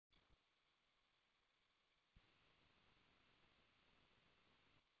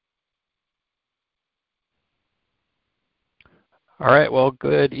All right, well,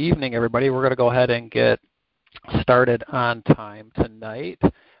 good evening, everybody. We're going to go ahead and get started on time tonight.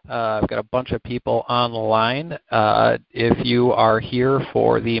 I've got a bunch of people on the line. If you are here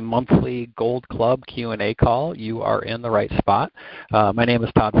for the monthly Gold Club Q&A call, you are in the right spot. My name is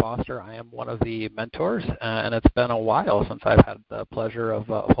Todd Foster. I am one of the mentors, and it's been a while since I've had the pleasure of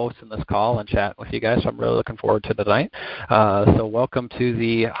hosting this call and chatting with you guys, so I'm really looking forward to tonight. So welcome to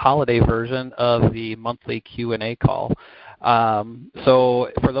the holiday version of the monthly Q&A call. So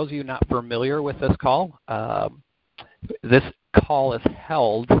for those of you not familiar with this call, this call is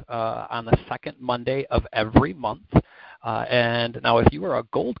held on the second Monday of every month. And now if you are a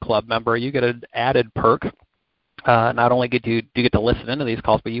Gold Club member, you get an added perk. Not only do you get to listen into these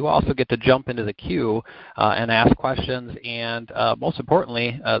calls, but you also get to jump into the queue and ask questions. And most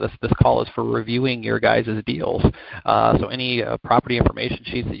importantly, this call is for reviewing your guys' deals. So any property information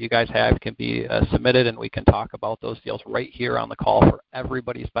sheets that you guys have can be submitted, and we can talk about those deals right here on the call for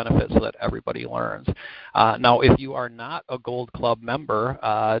everybody's benefit so that everybody learns. Now, if you are not a Gold Club member,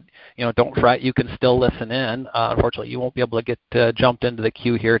 don't fret. You can still listen in. Unfortunately, you won't be able to get jumped into the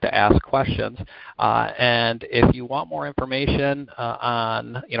queue here to ask questions. And if you want more information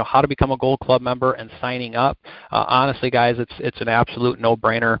on how to become a Gold Club member and signing up, honestly, guys, it's an absolute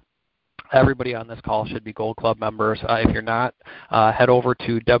no-brainer. Everybody on this call should be Gold Club members. If you're not, head over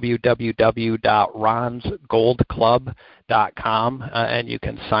to www.ronsgoldclub.com and you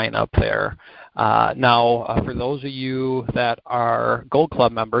can sign up there. Now, for those of you that are Gold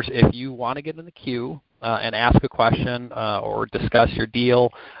Club members, if you want to get in the queue and ask a question or discuss your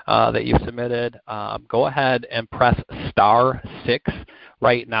deal that you've submitted, go ahead and press *6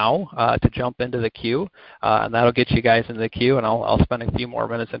 right now to jump into the queue, and that'll get you guys into the queue, and I'll spend a few more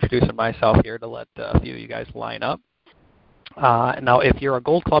minutes introducing myself here to let a few of you guys line up. Now, if you're a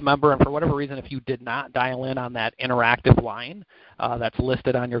Gold Club member, and for whatever reason, if you did not dial in on that interactive line that's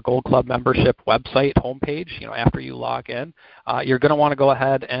listed on your Gold Club membership website homepage, after you log in, you're going to want to go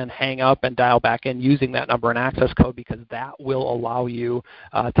ahead and hang up and dial back in using that number and access code, because that will allow you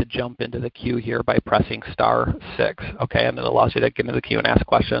to jump into the queue here by pressing *6. Okay, and it allows you to get into the queue and ask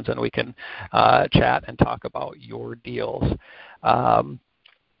questions, and we can chat and talk about your deals.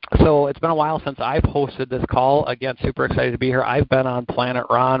 So it's been a while since I've hosted this call. Again, super excited to be here. I've been on Planet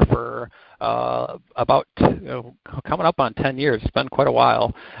Ron for about coming up on 10 years. It's been quite a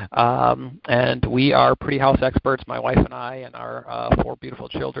while. And we are pretty house experts. My wife and I and our 4 beautiful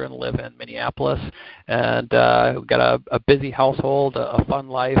children live in Minneapolis. And we've got a busy household, a fun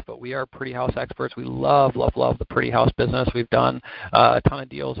life, but we are pretty house experts. We love the pretty house business. We've done a ton of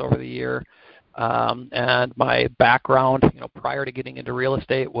deals over the year. And my background, prior to getting into real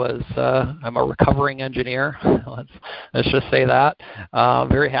estate was I'm a recovering engineer. Let's just say that.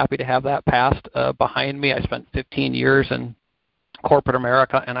 Very happy to have that past behind me. I spent 15 years in corporate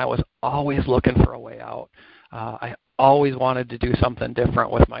America, and I was always looking for a way out. I always wanted to do something different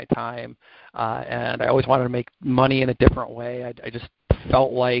with my time, and I always wanted to make money in a different way. I just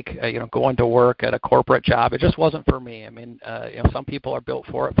felt like going to work at a corporate job, it just wasn't for me. I mean, some people are built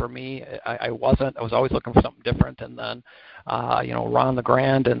for it. For me, I wasn't. I was always looking for something different, and then Ron the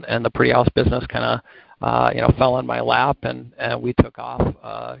Grand and the pretty house business kind of fell in my lap, and we took off,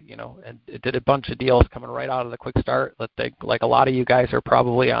 and it did a bunch of deals coming right out of the quick start like a lot of you guys are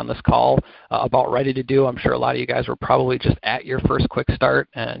probably on this call about ready to do. I'm sure a lot of you guys were probably just at your first quick start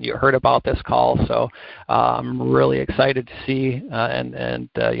and you heard about this call. So I'm really excited to see and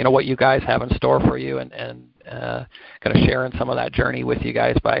what you guys have in store for you, and kind of sharing some of that journey with you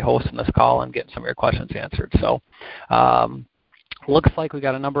guys by hosting this call and getting some of your questions answered. So looks like we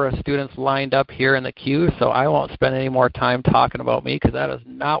got a number of students lined up here in the queue, so I won't spend any more time talking about me, because that is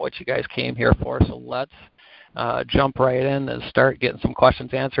not what you guys came here for. So let's jump right in and start getting some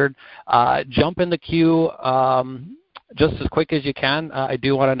questions answered. Jump in the queue just as quick as you can. I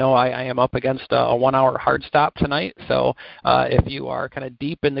do want to know I am up against a 1-hour hard stop tonight, so if you are kind of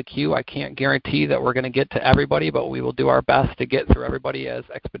deep in the queue, I can't guarantee that we're going to get to everybody, but we will do our best to get through everybody as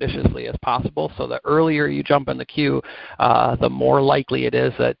expeditiously as possible. So the earlier you jump in the queue, the more likely it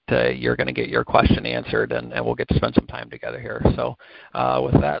is that you're going to get your question answered, and we'll get to spend some time together here. So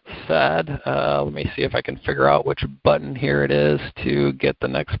with that said, let me see if I can figure out which button here it is to get the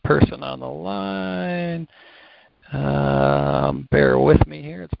next person on the line. Bear with me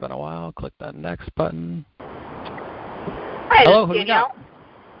here. It's been a while. Click that next button. Hi, hello, this is Danielle.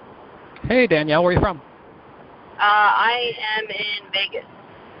 Hey, Danielle. Where are you from? I am in Vegas.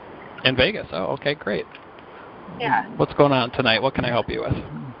 In Vegas. Oh, okay, great. Yeah. What's going on tonight? What can I help you with?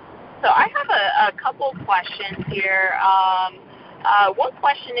 So I have a couple questions here. One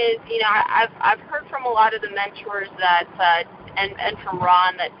question is, I've heard from a lot of the mentors that and from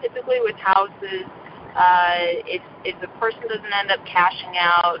Ron that typically with houses, if the person doesn't end up cashing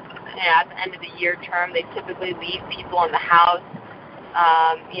out at the end of the year term, they typically leave people in the house.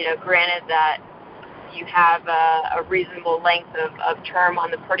 Granted that you have a reasonable length of term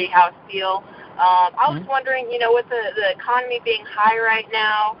on the pretty house deal. I was wondering, with the economy being high right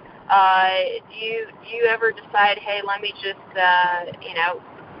now, do you ever decide, hey, let me just,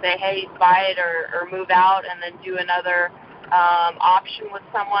 say, hey, buy it or move out and then do another option with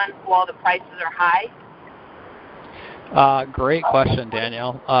someone while the prices are high? Great question,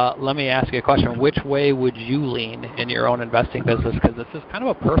 Danielle. Let me ask you a question. Which way would you lean in your own investing business? Because this is kind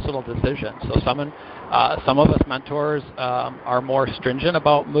of a personal decision. So some of us mentors are more stringent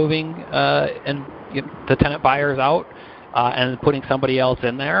about moving the tenant buyers out and putting somebody else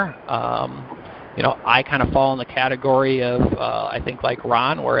in there. I kind of fall in the category of, I think, like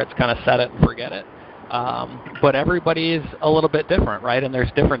Ron, where it's kind of set it and forget it. But everybody's a little bit different, right? And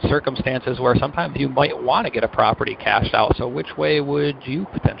there's different circumstances where sometimes you might want to get a property cashed out. So which way would you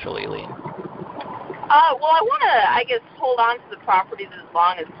potentially lean? Well, I want to, hold on to the properties as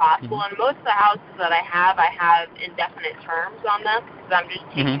long as possible. And most of the houses that I have indefinite terms on them because I'm just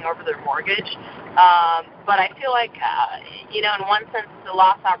taking over their mortgage. But I feel like, in one sense, it's a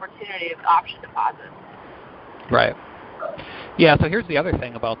lost opportunity of option deposits. Right. Yeah, so here's the other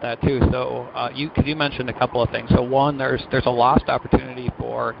thing about that too. So you mentioned a couple of things. So one, there's a lost opportunity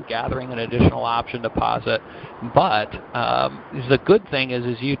for gathering an additional option deposit. But the good thing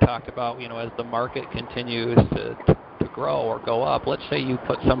is you talked about, as the market continues to grow or go up, let's say you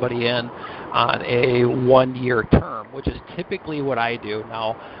put somebody in on a 1-year term, which is typically what I do.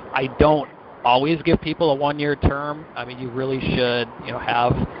 Now, I don't always give people a 1-year term. I mean, you really should,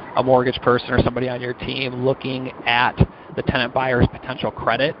 have a mortgage person or somebody on your team looking at the tenant buyer's potential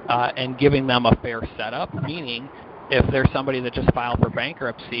credit and giving them a fair setup, meaning if there's somebody that just filed for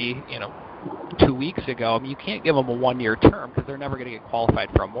bankruptcy, 2 weeks ago, I mean, you can't give them a 1-year term because they're never going to get qualified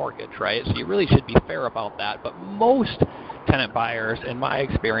for a mortgage, right? So you really should be fair about that. But most tenant buyers, in my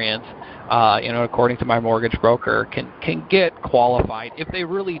experience, according to my mortgage broker, can get qualified if they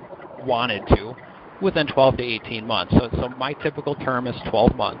really wanted to within 12 to 18 months. So my typical term is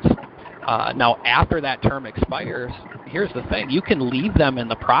 12 months. Now, after that term expires, here's the thing. You can leave them in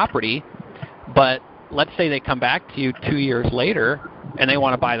the property, but let's say they come back to you 2 years later and they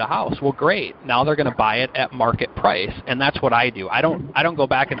want to buy the house. Well, great. Now they're going to buy it at market price, and that's what I do. I don't go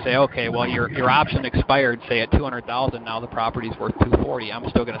back and say, okay, well, your option expired, say, at $200,000. Now the property's worth $240,000. I'm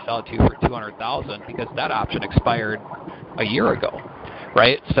still going to sell it to you for $200,000 because that option expired a year ago,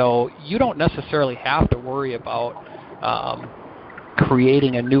 right? So you don't necessarily have to worry about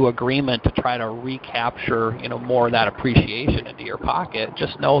creating a new agreement to try to recapture, more of that appreciation into your pocket.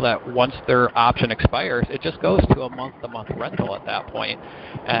 Just know that once their option expires, it just goes to a month-to-month rental at that point,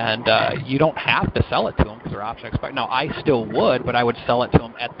 and you don't have to sell it to them because their option expired. Now, I still would, but I would sell it to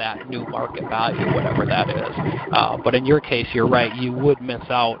them at that new market value, whatever that is. But in your case, you're right. You would miss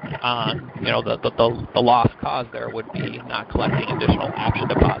out on, the lost cause there would be not collecting additional option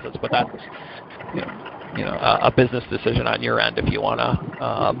deposits, but that's, a business decision on your end if you want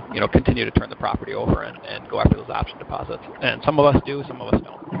to, continue to turn the property over and go after those option deposits. And some of us do, some of us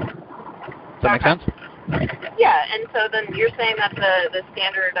don't. Does that make sense? Yeah, and so then you're saying that the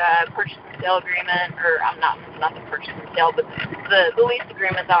standard purchase and sale agreement, or not the purchase and sale, but the lease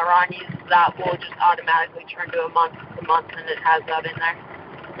agreement that Ron uses, that will just automatically turn to a month-to-month, and it has that in there?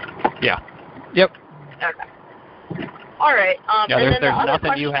 Yeah. Yep. Okay. All right. Yeah, there's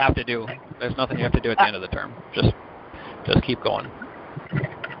nothing you have to do. There's nothing you have to do at the end of the term. Just keep going.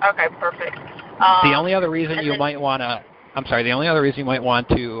 Okay, perfect. The only other reason you might want to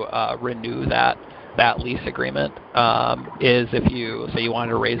renew that lease agreement is if you say you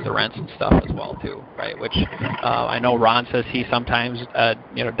wanted to raise the rents and stuff as well too, right? Which I know Ron says he sometimes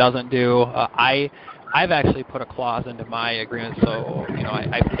doesn't do. I've actually put a clause into my agreement, so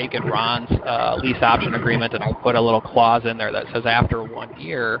I've taken Ron's lease option agreement and I put a little clause in there that says after 1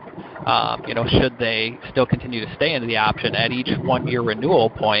 year, should they still continue to stay into the option, at each 1-year renewal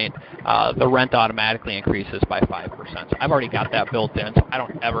point, the rent automatically increases by 5%. So I've already got that built in, so I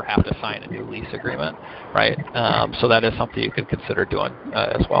don't ever have to sign a new lease agreement, right? So that is something you can consider doing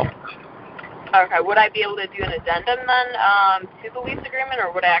as well. Okay. Would I be able to do an addendum then to the lease agreement,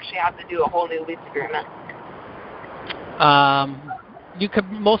 or would I actually have to do a whole new lease agreement? You could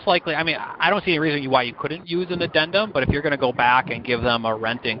most likely, I don't see any reason why you couldn't use an addendum, but if you're going to go back and give them a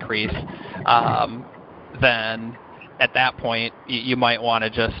rent increase, then at that point, you might want to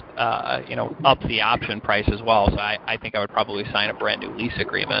just, up the option price as well. So I think I would probably sign a brand new lease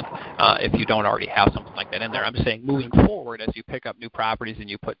agreement if you don't already have something like that in there. I'm just saying moving forward, as you pick up new properties and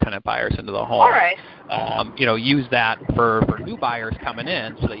you put tenant buyers into the home, All right. Use that for new buyers coming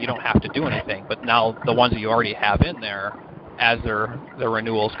in so that you don't have to do anything. But now the ones that you already have in there, as their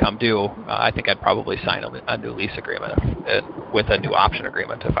renewals come due, I think I'd probably sign a new lease agreement with a new option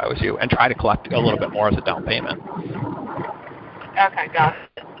agreement if I was you, and try to collect a little bit more as a down payment. Okay, got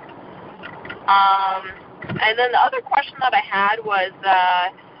it. And then the other question that I had was,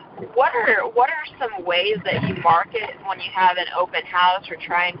 what are some ways that you market when you have an open house or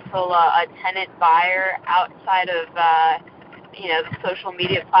try and pull a tenant buyer outside of the social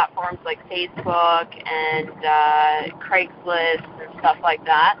media platforms like Facebook and Craigslist and stuff like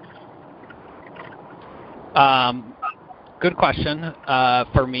that? Good question.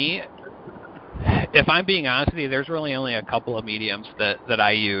 For me, if I'm being honest with you, there's really only a couple of mediums that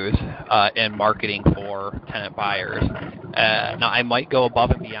I use in marketing for tenant buyers. Now, I might go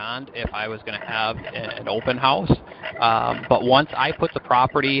above and beyond if I was going to have an open house, but once I put the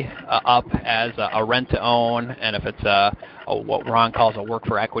property up as a rent-to-own, and if it's what Ron calls a work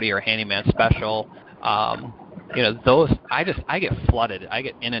for equity or handyman special, those I get flooded. I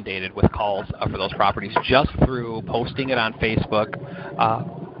get inundated with calls for those properties just through posting it on Facebook.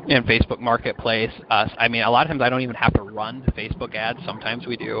 In Facebook Marketplace. A lot of times I don't even have to run Facebook ads. Sometimes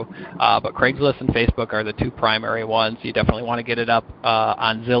we do. But Craigslist and Facebook are the two primary ones. You definitely want to get it up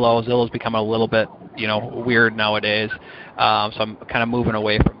on Zillow. Zillow's become a little bit, weird nowadays. So I'm kind of moving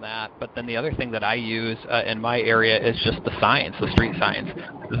away from that. But then the other thing that I use in my area is just the signs, the street signs.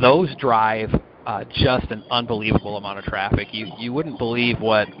 Those drive just an unbelievable amount of traffic. You wouldn't believe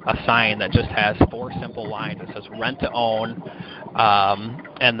what a sign that just has 4 simple lines that says rent to own,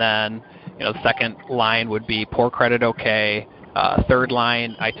 and then the second line would be poor credit okay. Third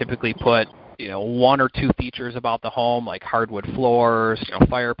line, I typically put 1 or 2 features about the home, like hardwood floors,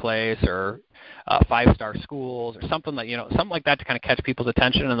 fireplace, or 5-star schools, or something like that to kind of catch people's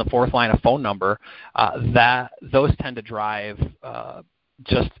attention. And the fourth line, a phone number. Those tend to drive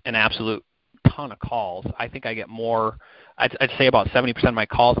just an absolute ton of calls. I think I get more. I'd say about 70% of my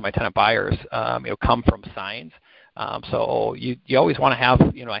calls of my tenant buyers, come from signs. So you always want to have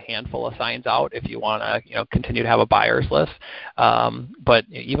a handful of signs out if you want to continue to have a buyer's list. But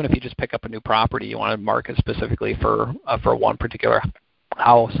even if you just pick up a new property, you want to market specifically for one particular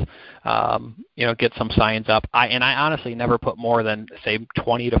house. Get some signs up. I honestly never put more than say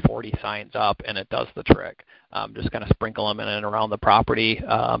 20 to 40 signs up, and it does the trick. Just kind of sprinkle them in and around the property,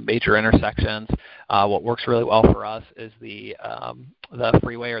 major intersections. What works really well for us is the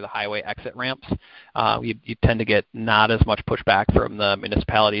freeway or the highway exit ramps. You tend to get not as much pushback from the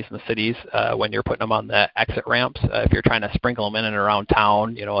municipalities and the cities when you're putting them on the exit ramps. If you're trying to sprinkle them in and around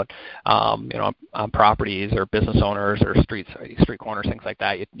town, on properties or business owners or street corners, things like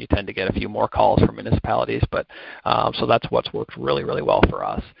that, you tend to get a few more calls from municipalities. But so that's what's worked really, really well for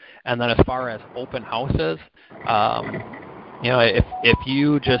us. And then as far as open houses, if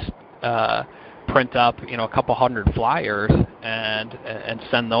you just print up a couple hundred flyers and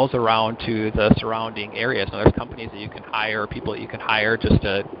send those around to the surrounding areas. Now there's companies that you can hire, people that you can hire just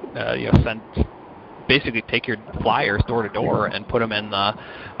to send, basically take your flyers door to door and put them in the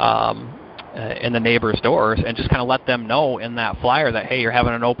neighbors' doors, and just kind of let them know in that flyer that, hey, you're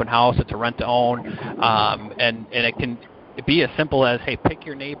having an open house, it's a rent to own, and it can be as simple as, hey, pick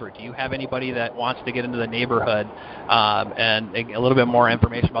your neighbor. Do you have anybody that wants to get into the neighborhood? And a little bit more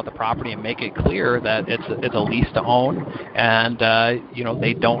information about the property, and make it clear that it's a lease to own, and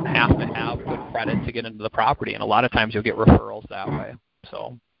they don't have to have good credit to get into the property. And a lot of times you'll get referrals that way.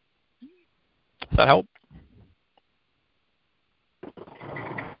 So does that help?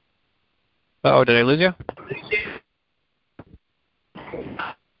 Oh, did I lose you?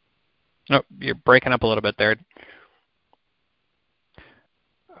 Nope, you're breaking up a little bit there.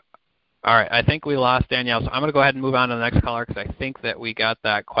 All right, I think we lost Danielle, so I'm going to go ahead and move on to the next caller because I think that we got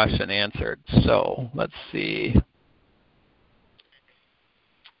that question answered. So let's see.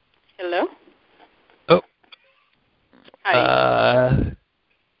 Hello? Oh. Hi.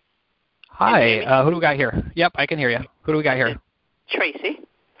 Hi. Who do we got here? Yep, I can hear you. Who do we got here? Tracy.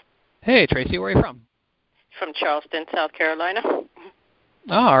 Hey, Tracy, where are you from? From Charleston, South Carolina. Oh,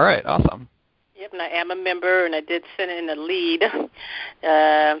 all right, awesome. Yep, and I am a member, and I did send in a lead.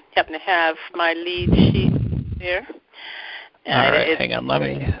 Happen to have my lead sheet there. All right, hang on.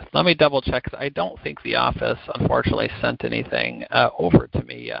 Let me double check. I don't think the office, unfortunately, sent anything over to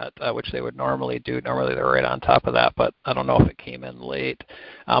me yet, which they would normally do. Normally they're right on top of that, but I don't know if it came in late.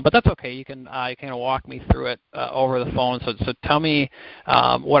 but that's okay. You can kind of walk me through it over the phone. So tell me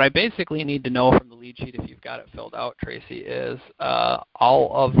what I basically need to know from the lead sheet, if you've got it filled out, Tracy, is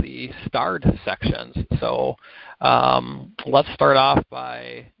all of the starred sections. So let's start off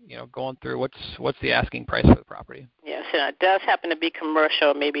by going through what's the asking price for the property. Yes, and it does happen to be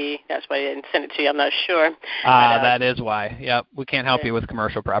commercial. Maybe that's why I didn't send it to you. I'm not sure. That is why. Yep, we can't help you with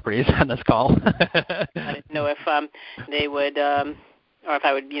commercial properties on this call. I didn't know if they would, or if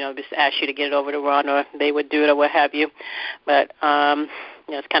I would, just ask you to get it over to Ron, or they would do it, or what have you. But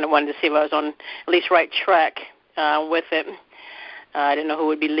just kind of wanted to see if I was on at least right track with it. I didn't know who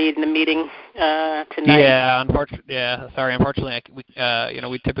would be leading the meeting tonight. Yeah, Unfortunately,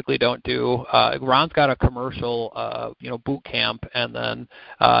 we typically don't do. Ron's got a commercial, boot camp, and then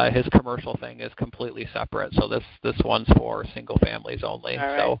his commercial thing is completely separate. So this one's for single families only. All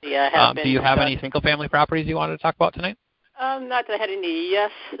right. So, yeah, do you have any single family properties you wanted to talk about tonight? Not that I had any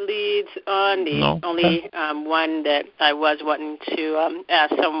yes leads on. The only one that I was wanting to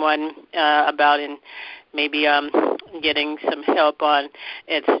ask someone about, and maybe getting some help on.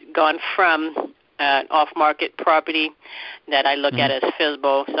 It's gone from an off-market property that I look at as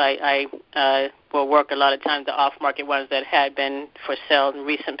FSBO. So I will work a lot of times the off-market ones that had been for sale in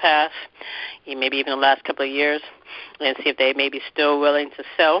recent past, maybe even the last couple of years, and see if they may be still willing to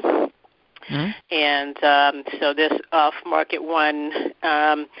sell. And so this off-market one,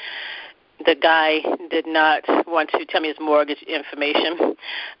 the guy did not want to tell me his mortgage information, so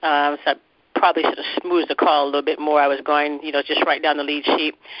I probably should have smoothed the call a little bit more. I was going, just write down the lead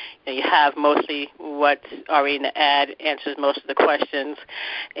sheet. You have mostly what's already in the ad, answers most of the questions.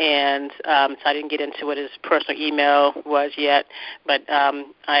 And so I didn't get into what his personal email was yet, but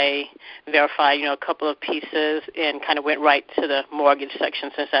I verified, a couple of pieces and kind of went right to the mortgage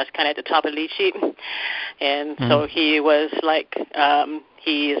section, since that's kind of at the top of the lead sheet. And so he was like,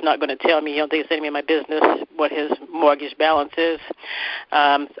 he is not going to tell me, he don't think it's any of my business what his mortgage balance is.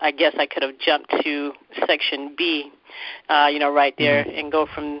 I guess I could have jumped to Section B, right there, and go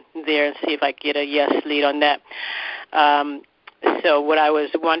from there and see if I could get a yes lead on that. So what I was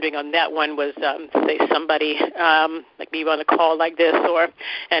wondering on that one was, say somebody like me on a call like this or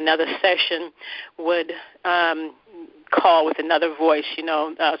another session would call with another voice,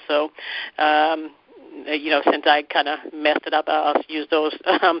 since I kind of messed it up, I'll use those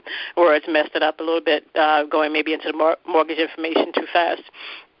words, messed it up a little bit, going maybe into the mortgage information too fast.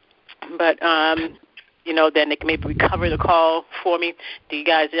 But, then they can maybe recover the call for me. Do you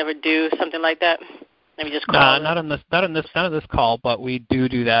guys ever do something like that? Let me just call. Not on this call, but we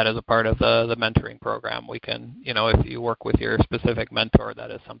do that as a part of the mentoring program. We can, if you work with your specific mentor,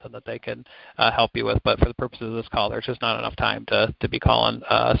 that is something that they can help you with. But for the purposes of this call, there's just not enough time to be calling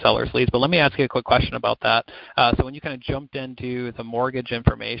sellers leads. But let me ask you a quick question about that. So when you kind of jumped into the mortgage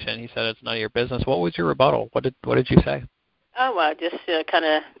information, he said it's none of your business. What was your rebuttal? What did you say? Oh, well, I just kind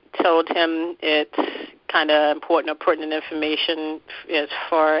of told him it's kind of important or pertinent information as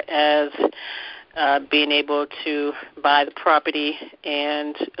far as being able to buy the property,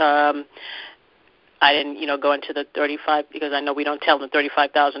 and I didn't, go into the 35 because I know we don't tell them the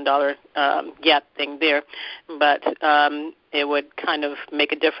 $35,000 gap thing there, but it would kind of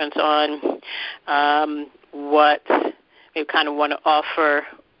make a difference on what we kind of want to offer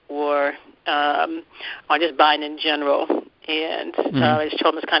or on just buying in general. And I just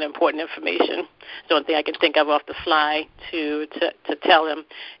told him it's kind of important information. It's the only thing I can think of off the fly to tell him.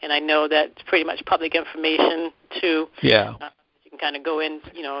 And I know that's pretty much public information too. Yeah. You can kind of go in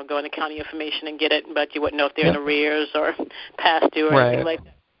the county information and get it, but you wouldn't know if they're in arrears or past due or anything like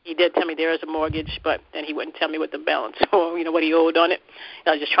that. He did tell me there is a mortgage, but then he wouldn't tell me what the balance or, what he owed on it.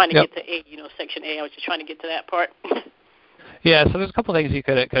 I was just trying to get to A, Section A. I was just trying to get to that part. Yeah, so there's a couple things you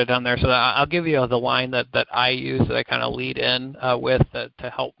could have done there. So I'll give you the line that I use that I kind of lead in with to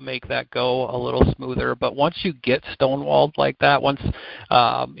help make that go a little smoother. But once you get stonewalled like that, once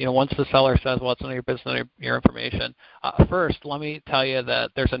the seller says, well, it's none of your business, none of your information, first let me tell you that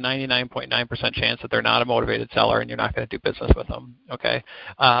there's a 99.9% chance that they're not a motivated seller and you're not going to do business with them. Okay,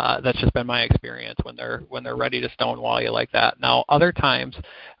 that's just been my experience when they're ready to stonewall you like that. Now, other times,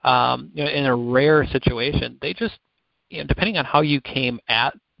 in a rare situation, they just depending on how you came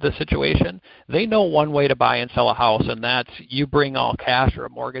at the situation, they know one way to buy and sell a house, and that's you bring all cash or a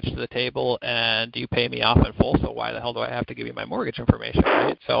mortgage to the table and you pay me off in full, so why the hell do I have to give you my mortgage information,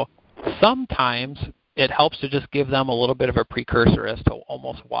 right? So sometimes it helps to just give them a little bit of a precursor as to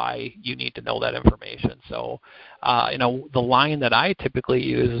almost why you need to know that information. So, the line that I typically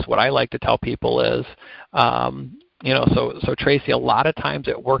use is what I like to tell people is, so Tracy, a lot of times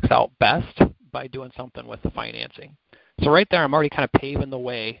it works out best by doing something with the financing. So right there, I'm already kind of paving the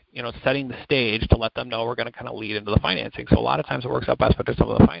way, setting the stage to let them know we're going to kind of lead into the financing. So a lot of times it works out best with some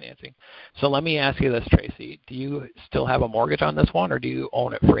of the financing. So let me ask you this, Tracy. Do you still have a mortgage on this one, or do you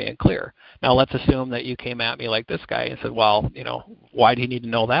own it free and clear? Now, let's assume that you came at me like this guy and said, well, why do you need to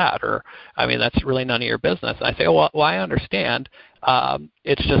know that? Or, that's really none of your business. And I say, well, I understand.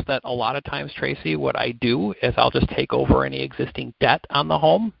 It's just that a lot of times, Tracy, what I do is I'll just take over any existing debt on the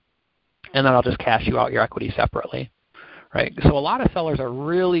home, and then I'll just cash you out your equity separately. Right. So a lot of sellers are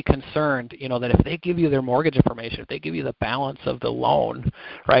really concerned, that if they give you their mortgage information, if they give you the balance of the loan,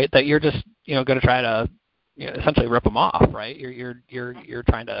 right, that you're just, going to try to essentially rip them off, right? You're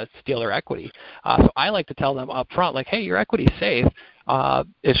trying to steal their equity. So I like to tell them up front, like, hey, your equity's safe.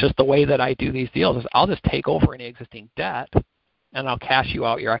 It's just the way that I do these deals is I'll just take over any existing debt, and I'll cash you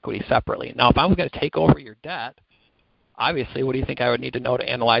out your equity separately. Now, if I'm going to take over your debt, obviously, what do you think I would need to know to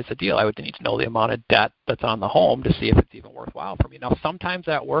analyze the deal? I would need to know the amount of debt that's on the home to see if it's even worthwhile for me. Now, sometimes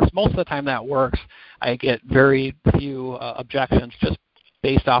that works. Most of the time that works. I get very few objections just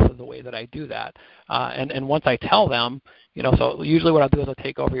based off of the way that I do that. And once I tell them, so usually what I'll do is I'll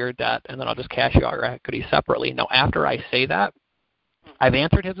take over your debt, and then I'll just cash you out your equity separately. Now, after I say that, I've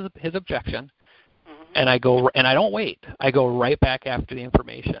answered his objection, and I don't wait. I go right back after the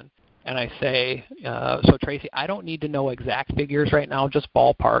information. And I say, so Tracy, I don't need to know exact figures right now, just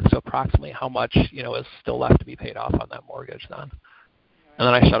ballpark, so approximately how much, is still left to be paid off on that mortgage then. And then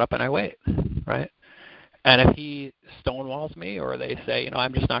I shut up and I wait, right? And if he stonewalls me or they say,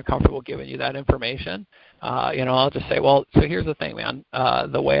 I'm just not comfortable giving you that information, I'll just say, well, so here's the thing, man.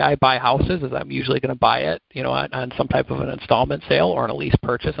 The way I buy houses is I'm usually going to buy it, on some type of an installment sale or on a lease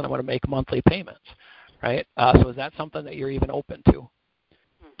purchase, and I'm going to make monthly payments, right? So is that something that you're even open to?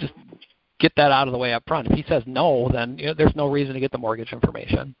 Just get that out of the way up front. If he says no, then there's no reason to get the mortgage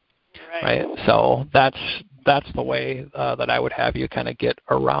information, right? So that's the way that I would have you kind of get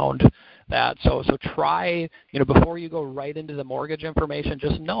around that. So try, before you go right into the mortgage information,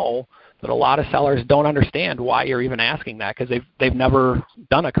 just know that a lot of sellers don't understand why you're even asking that because they've never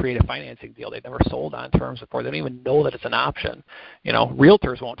done a creative financing deal. They've never sold on terms before. They don't even know that it's an option.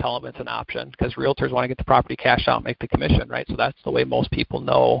 Realtors won't tell them it's an option because realtors want to get the property cashed out and make the commission, right? So that's the way most people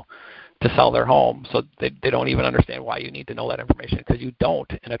know to sell their home. So they don't even understand why you need to know that information because you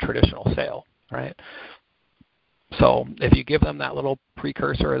don't in a traditional sale, right? So if you give them that little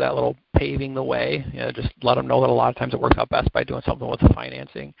precursor, that little paving the way, just let them know that a lot of times it works out best by doing something with the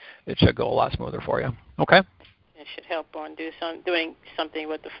financing. It should go a lot smoother for you. Okay? It should help on doing something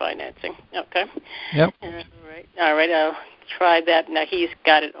with the financing. Okay. Yep. All right. I'll try that. Now he's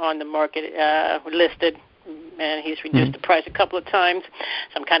got it on the market listed, and he's reduced the price a couple of times,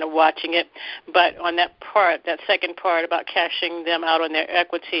 so I'm kind of watching it. But on that second part about cashing them out on their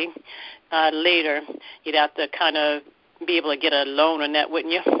equity later, you'd have to kind of be able to get a loan on that,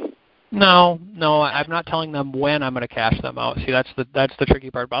 wouldn't you? No, I'm not telling them when I'm going to cash them out. See, that's the tricky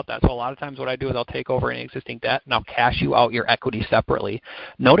part about that. So a lot of times what I do is I'll take over any existing debt and I'll cash you out your equity separately.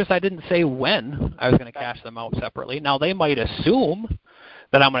 Notice I didn't say when I was going to cash them out separately. Now, they might assume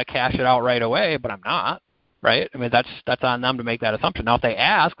that I'm going to cash it out right away, but I'm not. Right? That's on them to make that assumption. Now, if they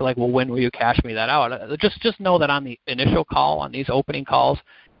ask, like, well, when will you cash me that out? Just know that on the initial call, on these opening calls,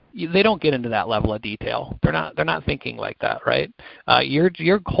 they don't get into that level of detail. They're not thinking like that, right? Your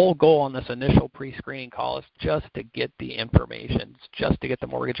whole goal on this initial pre-screening call is just to get the information, just to get the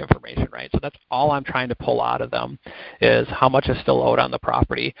mortgage information, right? So that's all I'm trying to pull out of them is how much is still owed on the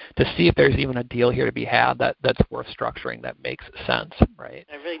property to see if there's even a deal here to be had that's worth structuring that makes sense, right?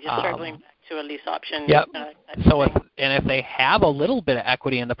 I'm really just circling back to a lease option. Yep. So if they have a little bit of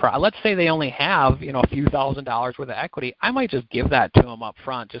equity in the let's say they only have a few $1,000s worth of equity, I might just give that to them up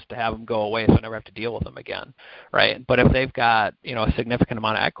front just to have them go away so I never have to deal with them again, right? But if they've got a significant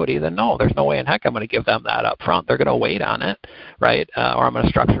amount of equity, then no, there's no way in heck I'm going to give them that up front. They're going to wait on it, right? Or I'm going to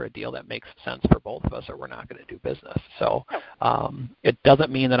structure a deal that makes sense for both of us, or we're not going to do business. So it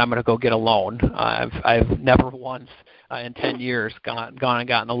doesn't mean that I'm going to go get a loan. I've never once in 10 years gone and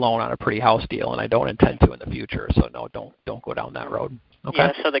gotten a loan on a pretty house deal, and I don't intend to in the future. So no, don't go down that road. Okay.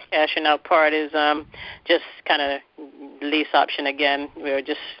 Yeah. So the cashing out part is just kind of lease option again. We're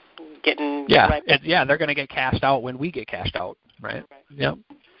just getting they're going to get cashed out when we get cashed out, right? Yep.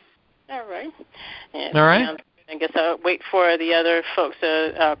 All right. And, all right. I guess I'll wait for the other folks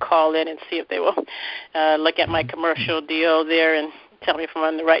to call in and see if they will look at my commercial deal there and tell me if I'm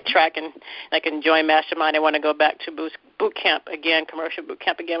on the right track and I can join Mastermind. I want to go back to boot camp again, commercial boot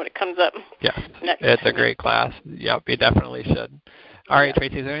camp again when it comes up. Yes, it's a great class. Yep, you definitely should. All right,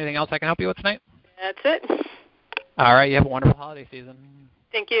 Tracy, is there anything else I can help you with tonight? That's it. All right, you have a wonderful holiday season.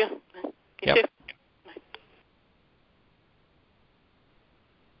 Thank you. You too.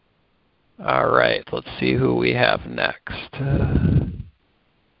 All right, let's see who we have next.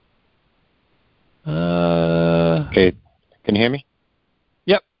 Hey, can you hear me?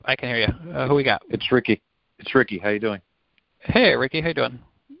 Yep, I can hear you. Who we got? It's Ricky. How you doing? Hey, Ricky, how you doing?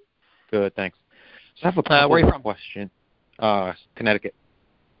 Good, thanks. So I have a couple where are you from? questions. Connecticut.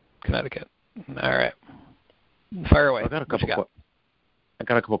 Connecticut. All right. Fire away. I got a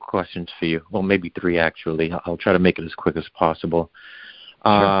couple questions for you. Well, maybe three, actually. I'll try to make it as quick as possible.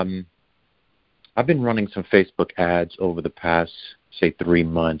 Sure. I've been running some Facebook ads over the past, say, 3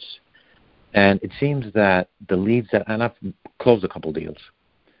 months, and it seems that the leads and I've closed a couple deals,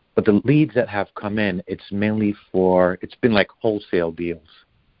 but the leads that have come in, it's been like wholesale deals.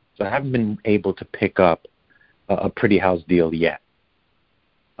 So I haven't been able to pick up a pretty house deal yet.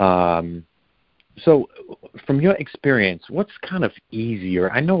 So from your experience, what's kind of easier?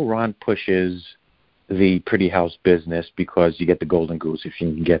 I know Ron pushes the pretty house business because you get the golden goose if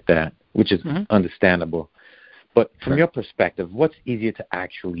you can get that, which is understandable. But from your perspective, what's easier to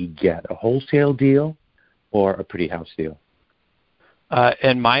actually get, a wholesale deal or a pretty house deal?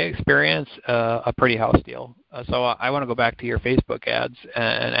 In my experience, a pretty house deal. So I want to go back to your Facebook ads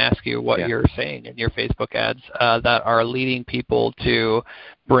and ask you what you're saying in your Facebook ads that are leading people to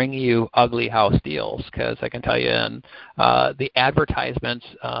bring you ugly house deals. Because I can tell you in the advertisements,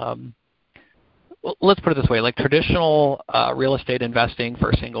 let's put it this way, like traditional real estate investing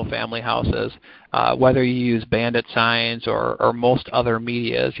for single-family houses, whether you use bandit signs or most other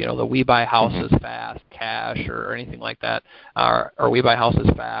medias, the We Buy Houses Fast, Cash, or anything like that, or We Buy Houses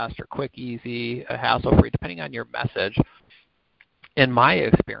Fast, or Quick, Easy, hassle-free, depending on your message. In my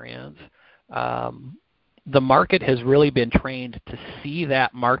experience, the market has really been trained to see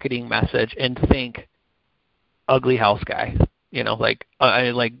that marketing message and think, ugly house guy.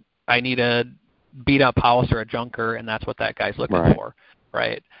 I need a beat-up house or a junker, and that's what that guy's looking for,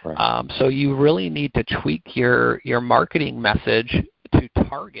 right? So you really need to tweak your marketing message to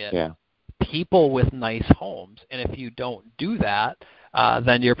target people with nice homes. And if you don't do that,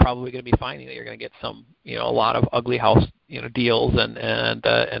 then you're probably going to be finding that you're going to get a lot of ugly house, deals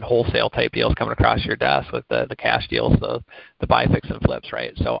and wholesale type deals coming across your desk with the cash deals, the buy, fix, and flips,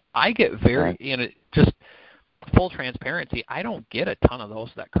 right? So I get very, just full transparency, I don't get a ton of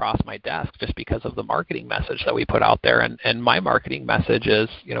those that cross my desk just because of the marketing message that we put out there. And my marketing message is,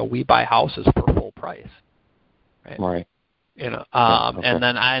 we buy houses for full price. Right. And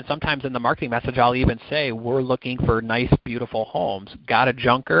then sometimes in the marketing message, I'll even say, we're looking for nice, beautiful homes. Got a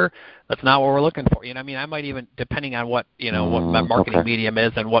junker? That's not what we're looking for. I might even, depending on what, what my marketing medium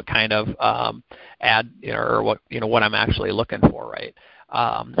is and what kind of ad, or what I'm actually looking for, right?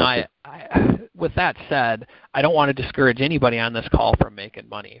 With that said, I don't want to discourage anybody on this call from making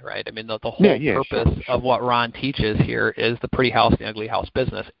money, right? I mean, the whole purpose of what Ron teaches here is the pretty house, the ugly house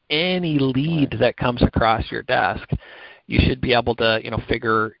business. Any lead that comes across your desk, you should be able to,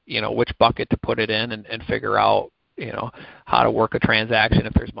 figure, which bucket to put it in and figure out, how to work a transaction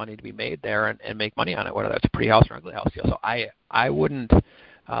if there's money to be made there and make money on it, whether that's a pretty house or ugly house deal. So I wouldn't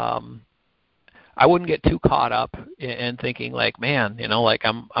get too caught up in thinking like, man,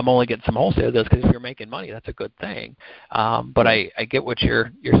 I'm only getting some wholesale deals, because if you're making money, that's a good thing. But I get what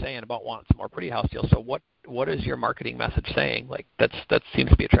you're saying about wanting some more pretty house deals. So what is your marketing message saying? Like that seems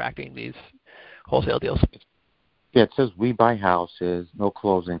to be attracting these wholesale deals. Yeah, it says we buy houses, no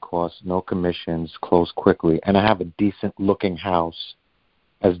closing costs, no commissions, close quickly, and I have a decent looking house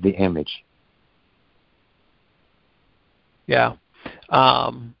as the image. Yeah.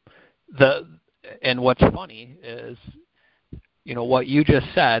 And what's funny is, what you just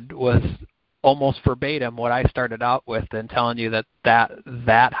said was almost verbatim what I started out with and telling you that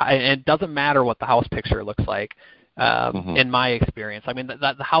and it doesn't matter what the house picture looks like. In my experience, I mean,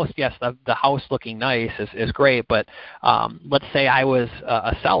 the house, yes, the house looking nice is great, but let's say I was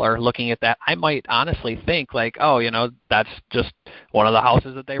a seller looking at that, I might honestly think like, oh, that's just one of the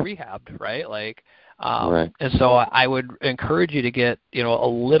houses that they rehabbed, right? Like, and so I would encourage you to get, a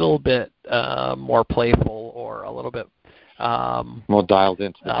little bit more playful, or a little bit more dialed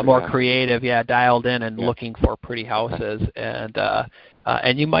into more creative, dialed in and looking for pretty houses.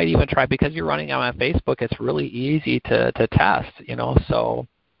 And you might even try, because you're running on Facebook, it's really easy to test, so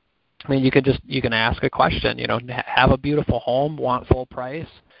I mean, you can ask a question, have a beautiful home, want full price,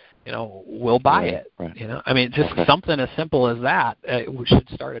 we'll buy it. I mean, just something as simple as that we should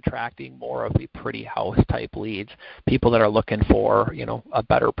start attracting more of the pretty house type leads, people that are looking for, a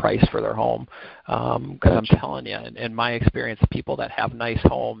better price for their home. Because I'm telling you, in my experience, people that have nice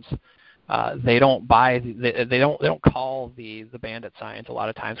homes, they don't buy, they don't call the bandit signs a lot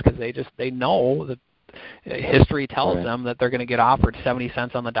of times, because they know that history tells them that they're going to get offered 70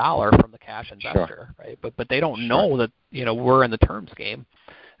 cents on the dollar from the cash investor, right? But they don't know that we're in the terms game,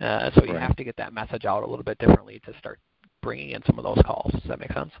 so you have to get that message out a little bit differently to start bringing in some of those calls. Does that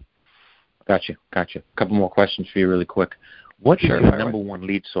make sense? Gotcha. A couple more questions for you, really quick. What is your number one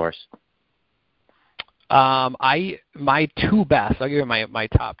lead source? My two best. I'll give you my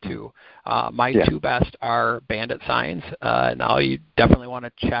top two. My two best are bandit signs. Now you definitely want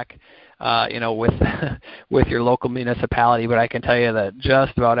to check, with your local municipality. But I can tell you that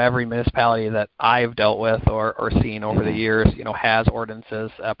just about every municipality that I've dealt with or seen over the years, has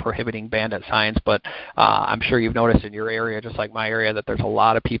ordinances prohibiting bandit signs. But I'm sure you've noticed in your area, just like my area, that there's a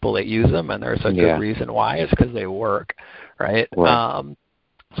lot of people that use them, and there's a good reason why. It's because they work, right?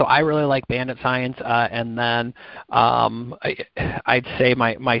 So I really like bandit signs, and then I'd say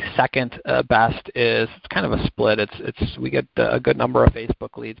my second best is kind of a split. It's we get a good number of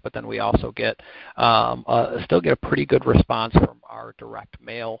Facebook leads, but then we also get still get a pretty good response from our direct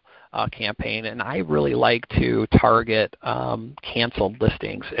mail campaign. And I really like to target canceled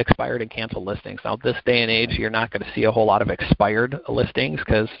listings, expired and canceled listings. Now, this day and age, you're not going to see a whole lot of expired listings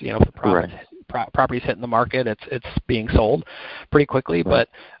because if the property's hitting the market, it's being sold pretty quickly. But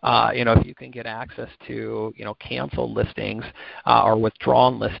if you can get access to canceled listings or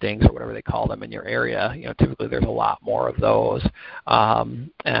withdrawn listings or whatever they call them in your area, typically there's a lot more of those,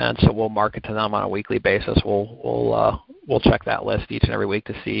 and so we'll market to them on a weekly basis. We'll check that list each and every week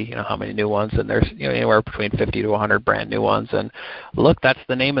to see how many new ones, and there's anywhere between 50 to 100 brand new ones. And look, that's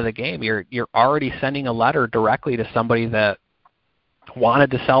the name of the game. You're already sending a letter directly to somebody that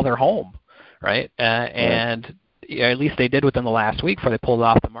wanted to sell their home. Right, and at least they did within the last week before they pulled it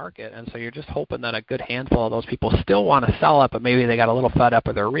off the market. And so you're just hoping that a good handful of those people still want to sell it, but maybe they got a little fed up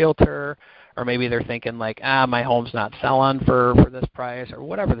with their realtor, or maybe they're thinking like, my home's not selling for this price, or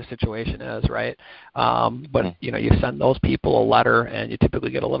whatever the situation is, right? But you send those people a letter, and you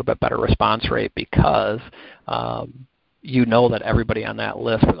typically get a little bit better response rate because that everybody on that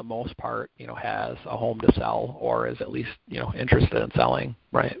list, for the most part, has a home to sell or is at least, interested in selling,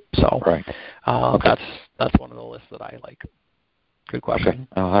 right? So that's one of the lists that I like. Good question.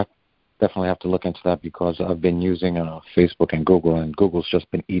 Okay. I definitely have to look into that because I've been using Facebook and Google's just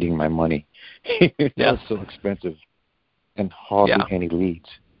been eating my money. It's so expensive and hardly any leads.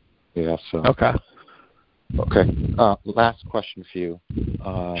 Yeah. So. Okay. Last question for you.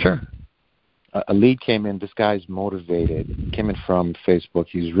 Sure. A lead came in. This guy's motivated. Came in from Facebook.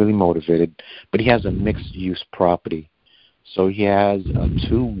 He's really motivated, but he has a mixed-use property. So he has a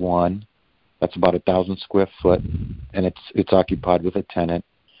 2-1. That's about 1,000 square foot, and it's occupied with a tenant.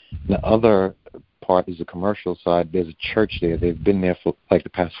 The other part is the commercial side. There's a church there. They've been there for like the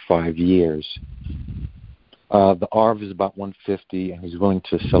past 5 years. The ARV is about 150, and he's willing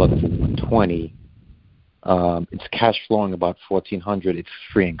to sell it for 120. It's cash flowing about 1,400. It's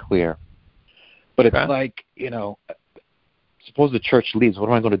free and clear. But it's like, suppose the church leaves. What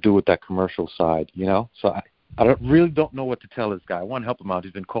am I going to do with that commercial side, So I really don't know what to tell this guy. I want to help him out.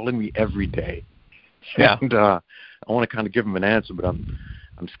 He's been calling me every day. Yeah. And I want to kind of give him an answer, but I'm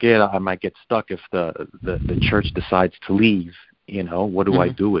scared I might get stuck if the church decides to leave. What do I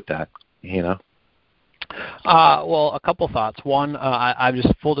do with that, Well, a couple thoughts. One, I'm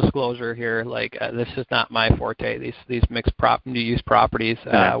just full disclosure here. Like this is not my forte. These mixed use properties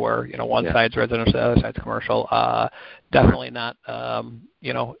where one side's residential, the other side's commercial. Definitely not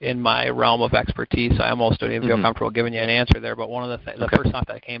in my realm of expertise. I almost don't even feel comfortable giving you an answer there. But one of the first thought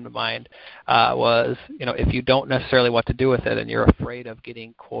that came to mind was if you don't necessarily what to do with it and you're afraid of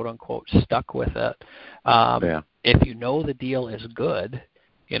getting quote unquote stuck with it, if the deal is good,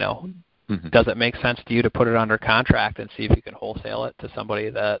 does it make sense to you to put it under contract and see if you can wholesale it to somebody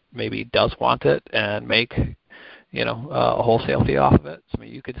that maybe does want it and make, a wholesale fee off of it? So,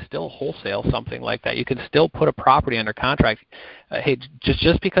 you could still wholesale something like that. You could still put a property under contract. Hey,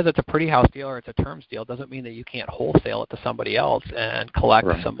 just because it's a pretty house deal or it's a terms deal doesn't mean that you can't wholesale it to somebody else and collect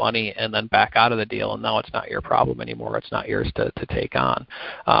some money and then back out of the deal, and now it's not your problem anymore. It's not yours to take on.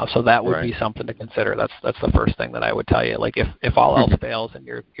 So that would be something to consider. That's the first thing that I would tell you. Like if all else fails and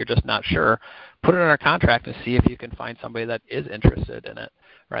you're just not sure, put it under contract and see if you can find somebody that is interested in it.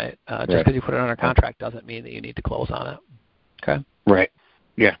 Right. Just because you put it under contract doesn't mean that you need to close on it. Okay. Right.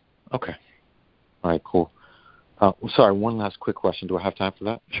 Yeah. Okay. All right. Cool. Sorry. One last quick question. Do I have time for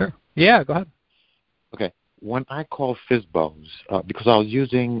that? Sure. Yeah. Go ahead. Okay. When I called FSBOs, because I was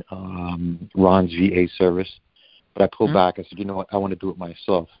using Ron's VA service, but I pulled back. I said, you know what? I want to do it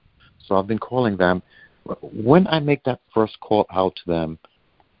myself. So I've been calling them. When I make that first call out to them,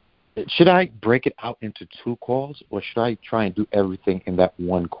 should I break it out into 2 calls, or should I try and do everything in that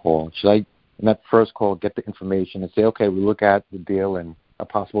one call? Should I in that first call, get the information and say, okay, we look at the deal and a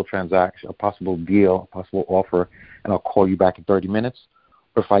possible transaction, a possible deal, a possible offer, and I'll call you back in 30 minutes?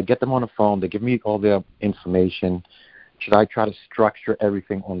 Or if I get them on the phone, they give me all their information, should I try to structure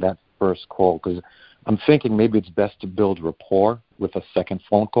everything on that first call? Because I'm thinking maybe it's best to build rapport with a second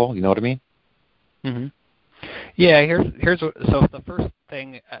phone call. You know what I mean? Mm-hmm. Yeah, so the first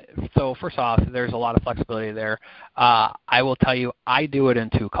thing, so first off, there's a lot of flexibility there. I will tell you, I do it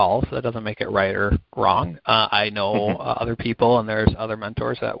in 2 calls. That doesn't make it right or wrong. I know other people, and there's other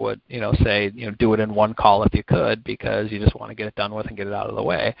mentors that would, say, do it in 1 call if you could, because you just want to get it done with and get it out of the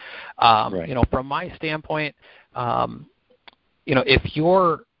way. Right. From my standpoint, if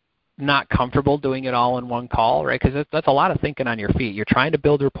you're not comfortable doing it all in 1 call, right? Because that's a lot of thinking on your feet. You're trying to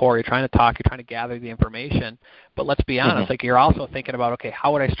build rapport, you're trying to talk, you're trying to gather the information. But let's be honest, like you're also thinking about, okay,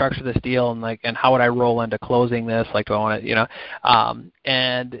 how would I structure this deal, and how would I roll into closing this? Like, do I want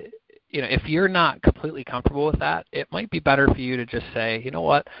to, if you're not completely comfortable with that, it might be better for you to just say, you know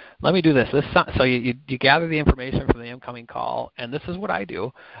what, let me do this. So you gather the information from the incoming call, and this is what I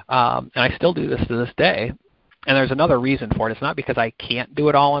do, and I still do this to this day. And there's another reason for it. It's not because I can't do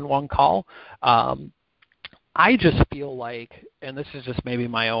it all in 1 call. I just feel like, and this is just maybe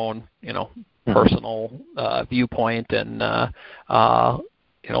my own, personal viewpoint and,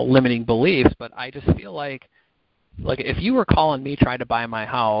 limiting beliefs, but I just feel like if you were calling me trying to buy my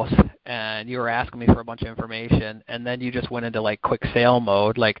house and you were asking me for a bunch of information and then you just went into like quick sale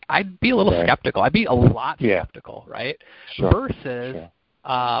mode, like I'd be a little skeptical. I'd be a lot skeptical, right? Sure. Versus,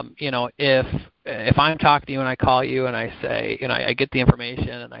 if I'm talking to you and I call you and I say, I get the information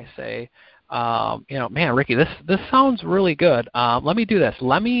and I say, man, Ricky, this sounds really good. Let me do this.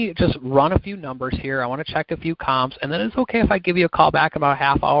 Let me just run a few numbers here. I want to check a few comps, and then it's okay if I give you a call back in about a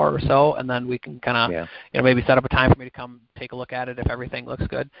half hour or so, and then we can kind of, maybe set up a time for me to come take a look at it if everything looks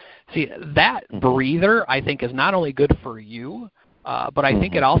good. See, that breather, I think, is not only good for you, but I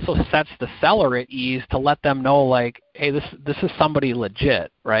think it also sets the seller at ease to let them know, like, hey, this is somebody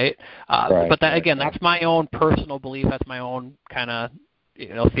legit, right? But that, again, that's my own personal belief. That's my own kind of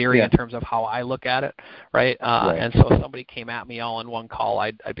theory in terms of how I look at it, right? And so if somebody came at me all in 1 call,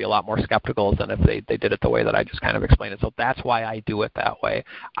 I'd be a lot more skeptical than if they did it the way that I just kind of explained it. So that's why I do it that way.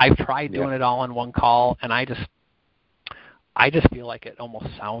 I've tried doing it all in 1 call, and I just feel like it almost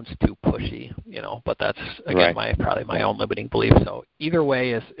sounds too pushy, but that's, again, probably my own limiting belief. So either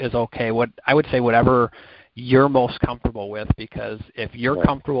way is okay. What I would say, whatever you're most comfortable with, because if you're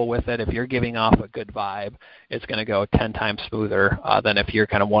comfortable with it, if you're giving off a good vibe, it's going to go 10 times smoother than if you're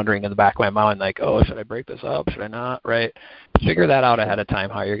kind of wondering in the back of my mind, like, oh, should I break this up? Should I not? Right? Figure that out ahead of time,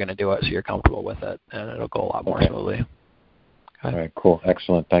 how you're going to do it, so you're comfortable with it, and it'll go a lot more smoothly. Okay. All right, cool.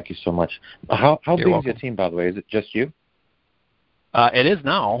 Excellent. Thank you so much. How big is your team, by the way? Is it just you? It is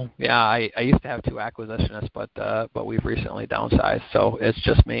now. Yeah, I used to have 2 acquisitionists, but we've recently downsized, so it's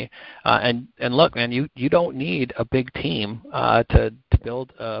just me. And look, man, you don't need a big team to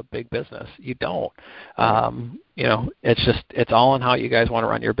build a big business. You don't. It's all in how you guys want to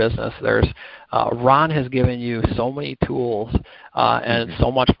run your business. There's Ron has given you so many tools and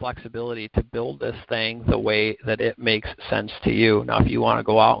so much flexibility to build this thing the way that it makes sense to you. Now, if you want to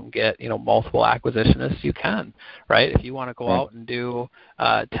go out and get multiple acquisitionists, you can, right? If you want to go out and do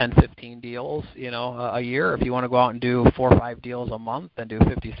 10, 15 deals, a year, if you want to go out and do 4 or 5 deals a month and do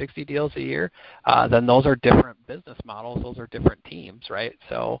 50, 60 deals a year, then those are different business models. Those are different teams, right?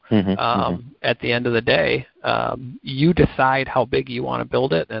 So at the end of the day, you decide how big you want to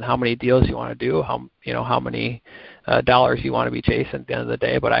build it and how many deals you want to do, how many dollars you want to be chasing at the end of the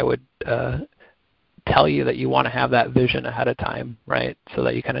day. But I would tell you that you want to have that vision ahead of time, right, so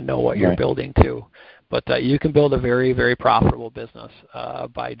that you kind of know what you're building to. But you can build a very, very profitable business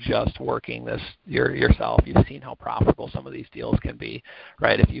by just working this yourself. You've seen how profitable some of these deals can be,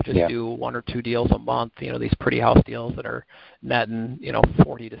 right? If you just do 1 or 2 deals a month, these pretty house deals that are netting,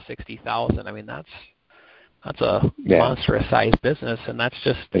 40 to 60,000. I mean, that's a monstrous size business, and that's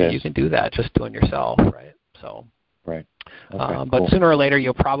just you can do that just doing yourself, right? So, okay, but sooner or later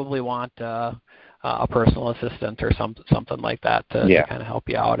you'll probably want a personal assistant or something like that to kind of help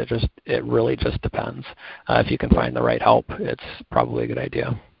you out. It really just depends. If you can find the right help, it's probably a good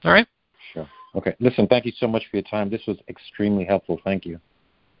idea. All right. Sure. Okay. Listen, thank you so much for your time. This was extremely helpful. Thank you.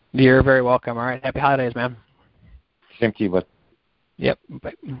 You're very welcome. All right. Happy holidays, man. Same to you, bud. Yep.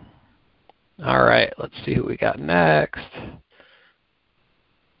 Bye. All right. Let's see who we got next.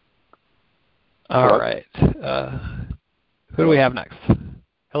 All right. Who do we have next?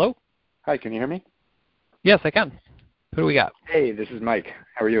 Hello? Hi, can you hear me? Yes, I can. Who do we got? Hey, this is Mike.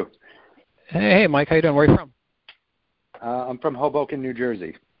 How are you? Hey, Mike. How you doing? Where are you from? I'm from Hoboken, New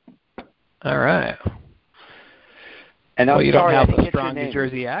Jersey. All right. And well, you sorry, don't have a strong New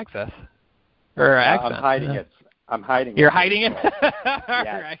Jersey accent. Or accent. I'm hiding it. I'm hiding You're it. hiding it? All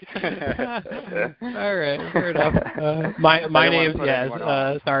right. All right, fair enough. My name's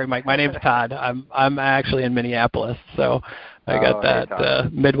sorry, Mike. My name's Todd. I'm actually in Minneapolis, so I got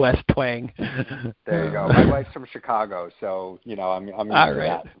that Midwest twang. There you go. My wife's from Chicago, so I'm used to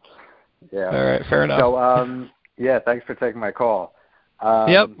that. Yeah. All right, fair enough. So thanks for taking my call.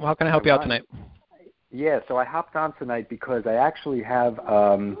 Yep. How can I help you out tonight? Yeah, so I hopped on tonight because I actually have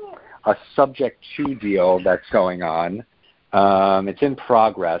a Subject 2 deal that's going on. It's in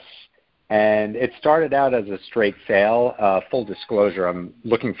progress, and it started out as a straight sale. Full disclosure, I'm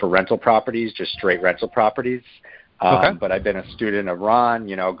looking for rental properties, just straight rental properties. Okay. But I've been a student of Ron,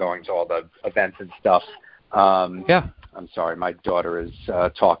 going to all the events and stuff. I'm sorry, my daughter is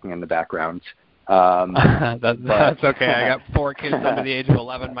talking in the background. That's okay. I got 4 kids under the age of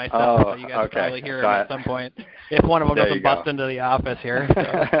 11 myself, so you guys will probably hear them at some point. If one of them doesn't bust into the office here. So.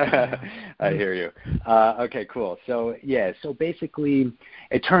 I hear you. Okay, cool. So basically,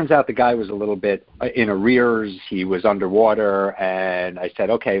 it turns out the guy was a little bit in arrears. He was underwater, and I said,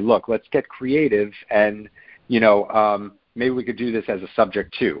 okay, look, let's get creative, and maybe we could do this as a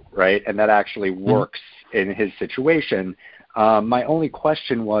Subject 2, right? And that actually works in his situation. My only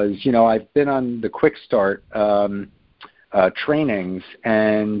question was, I've been on the Quick Start trainings,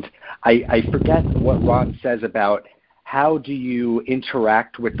 and I forget what Ron says about how do you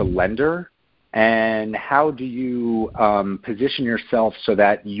interact with the lender, and how do you position yourself so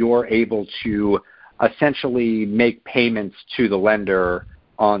that you're able to essentially make payments to the lender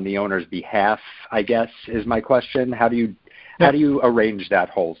on the owner's behalf, I guess, is my question. How do you arrange that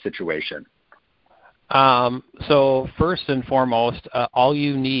whole situation? So first and foremost, all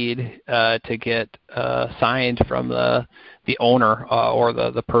you need to get signed from the owner or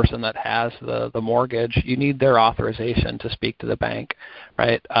the person that has the mortgage, you need their authorization to speak to the bank,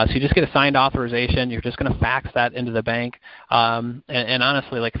 right? So you just get a signed authorization. You're just going to fax that into the bank. And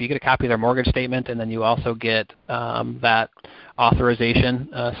honestly, like if you get a copy of their mortgage statement and then you also get that authorization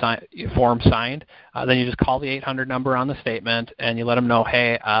form signed, then you just call the 800 number on the statement and you let them know,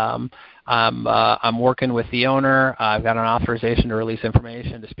 hey, I'm working with the owner. I've got an authorization to release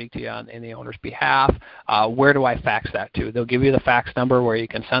information to speak to you in the owner's behalf. Where do I fax that to? They'll give you the fax number where you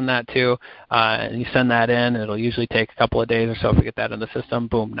can send that to, and you send that in. It'll usually take a couple of days or so if you get that in the system.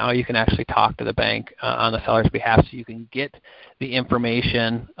 Boom. Now you can actually talk to the bank on the seller's behalf, so you can get the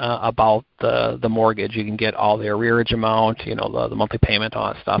information about the mortgage. You can get all the arrearage amount, the monthly payment,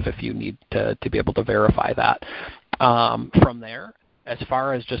 all that stuff if you need to be able to verify that. From there, as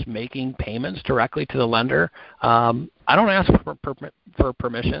far as just making payments directly to the lender, I don't ask for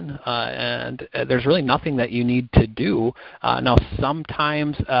permission, and there's really nothing that you need to do. Now,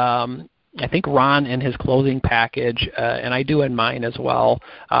 sometimes I think Ron in his closing package, and I do in mine as well,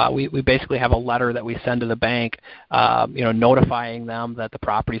 we basically have a letter that we send to the bank, notifying them that the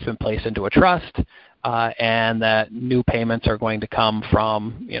property's been placed into a trust, and that new payments are going to come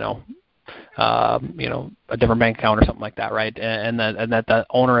from, a different bank account or something like that, right? And that the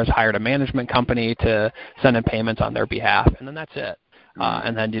owner has hired a management company to send in payments on their behalf, and then that's it.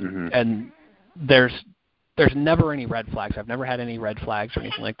 And then and there's never any red flags. I've never had any red flags or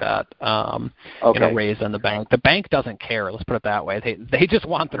anything like that. Raised on the bank. The bank doesn't care. Let's put it that way. They just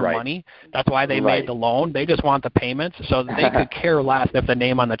want their money. That's why they made the loan. They just want the payments. So they could care less if the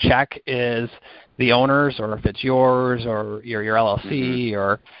name on the check is the owner's or if it's yours or your LLC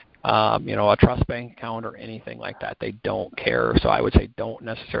or a trust bank account or anything like that. They don't care. So I would say don't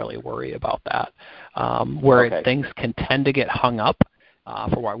necessarily worry about that. Things can tend to get hung up,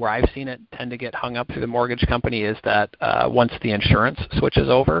 where I've seen it tend to get hung up through the mortgage company is that once the insurance switches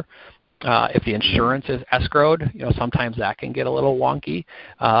over, if the insurance is escrowed, sometimes that can get a little wonky.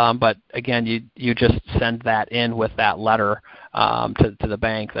 But again, you just send that in with that letter to the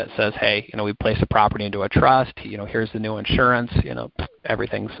bank that says, hey, we placed the property into a trust. Here's the new insurance.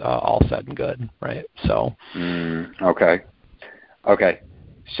 Everything's all said and good, right? So. Okay.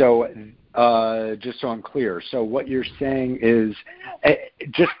 So just so I'm clear, so what you're saying is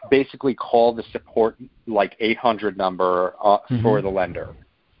just basically call the support 800 number for the lender.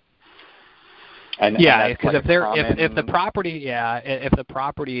 Because if the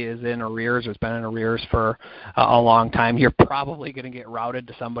property is in arrears or has been in arrears for a long time, you're probably going to get routed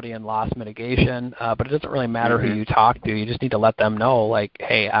to somebody in loss mitigation. But it doesn't really matter who you talk to. You just need to let them know,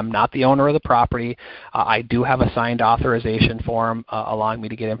 hey, I'm not the owner of the property. I do have a signed authorization form allowing me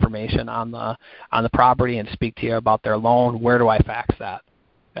to get information on the property and speak to you about their loan. Where do I fax that?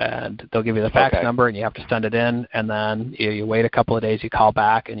 and they'll give you the fax number, and you have to send it in, and then you wait a couple of days, you call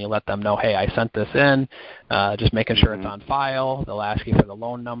back, and you let them know, hey, I sent this in, just making sure it's on file. They'll ask you for the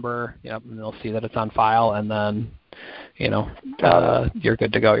loan number, and they'll see that it's on file, and then, you're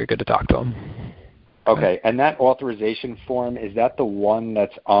good to go. You're good to talk to them. Okay, and that authorization form, is that the one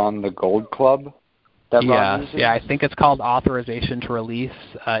that's on the Gold Club? Yes, I think it's called authorization to release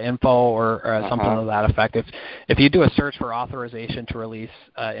info or something to that effect. If you do a search for authorization to release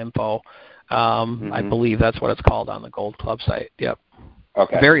info, I believe that's what it's called on the Gold Club site. Yep.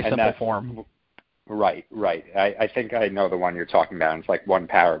 Okay. Very simple form. Right. I think I know the one you're talking about. It's like one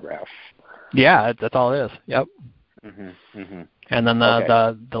paragraph. Yeah, that's all it is. Yep. And then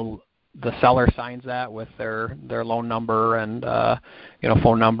the seller signs that with their loan number and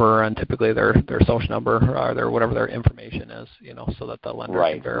phone number and typically their social number or their whatever their information is, so that the lender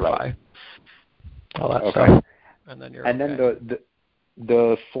can verify all that stuff. And then then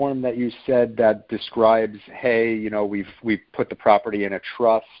the form that you said that describes, hey, we've put the property in a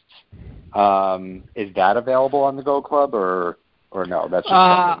trust. Is that available on the Go Club or no? That's just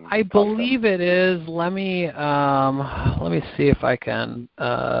I believe it is. Let me see if I can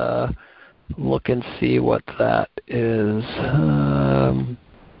look and see what that is.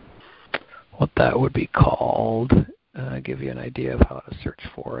 What that would be called. Give you an idea of how to search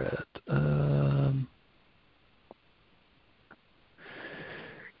for it.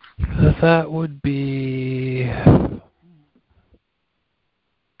 That would be.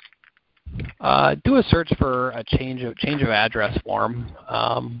 Do a search for a change of address form.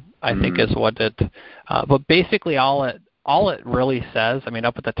 I think is what it. But basically, all it really says,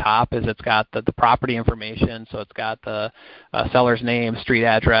 up at the top, is it's got the property information. So it's got the seller's name, street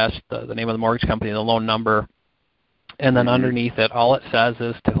address, the name of the mortgage company, the loan number, and then underneath it, all it says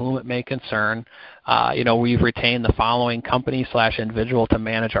is to whom it may concern. We've retained the following company/individual to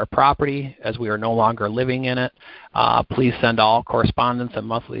manage our property as we are no longer living in it. Please send all correspondence and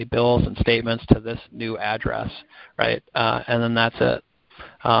monthly bills and statements to this new address, right? And then that's it.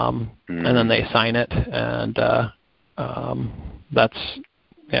 And then they sign it, and that's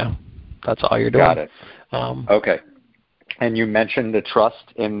all you're doing. Got it. Okay. And you mentioned the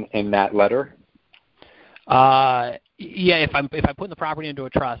trust in that letter? If I'm putting the property into a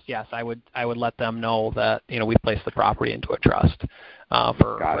trust, yes, I would let them know that we've placed the property into a trust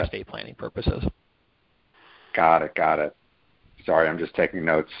for estate planning purposes. Got it. Sorry, I'm just taking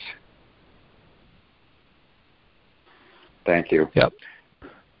notes. Thank you. Yep.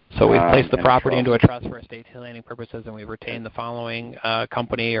 So we've placed the property into a trust for estate planning purposes, and we've retained the following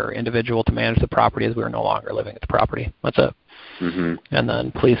company or individual to manage the property as we are no longer living at the property. That's it. And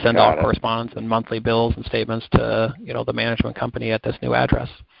then please send out correspondence and monthly bills and statements to the management company at this new address.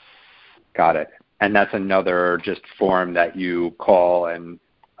 Got it. And that's another just form that you call and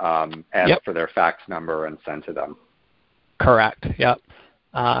ask for their fax number and send to them. Correct. Yep.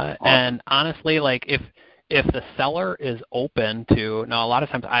 Awesome. And honestly, if the seller is open to, now a lot of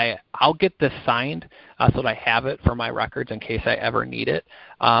times I'll get this signed so that I have it for my records in case I ever need it.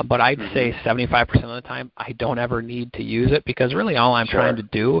 But I'd say 75% of the time I don't ever need to use it because really all I'm trying to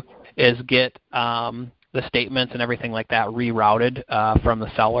do is get the statements and everything like that rerouted from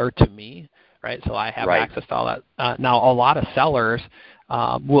the seller to me, right? So I have access to all that. Now a lot of sellers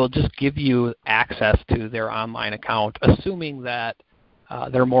will just give you access to their online account, assuming that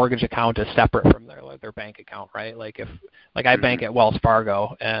their mortgage account is separate from their bank account, right? If I bank at Wells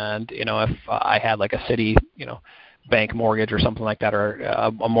Fargo, and if I had like a city, bank mortgage or something like that, or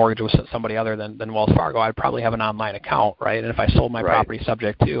a mortgage with somebody other than Wells Fargo, I'd probably have an online account, right? And if I sold my property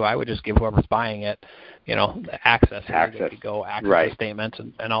subject to, I would just give whoever's buying it, access. They could go access the statements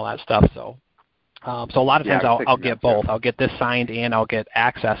and all that stuff. So a lot of times I'll get both. I'll get this signed and I'll get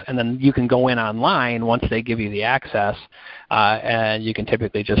access, and then you can go in online once they give you the access, and you can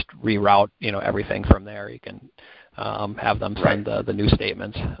typically just reroute everything from there. You can have them send the new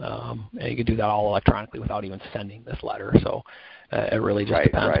statements, and you can do that all electronically without even sending this letter. So it really just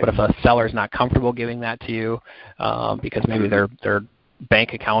depends. But if a seller is not comfortable giving that to you because maybe their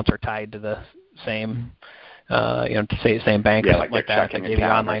bank accounts are tied to the same to say the same bank or something like that, they give you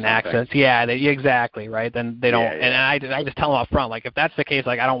online access. Yeah, exactly, right? Then they don't, and I just tell them up front, if that's the case,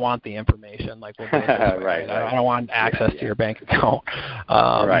 I don't want the information. We'll do it this way, I don't want access to your bank account.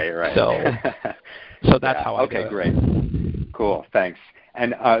 So that's how I do it. Okay, great. Cool, thanks.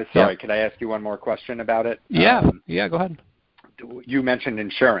 And sorry, could I ask you one more question about it? Yeah, go ahead. You mentioned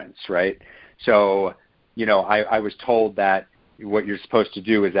insurance, right? So, I was told that what you're supposed to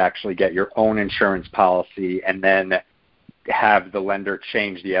do is actually get your own insurance policy and then have the lender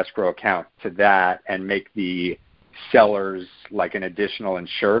change the escrow account to that and make the sellers like an additional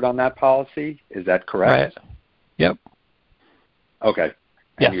insured on that policy. Is that correct? Right. Yep. Okay.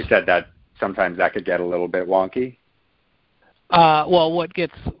 And you said that sometimes that could get a little bit wonky? Well, what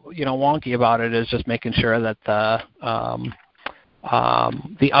gets wonky about it is just making sure that the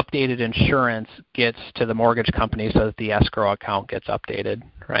updated insurance gets to the mortgage company so that the escrow account gets updated,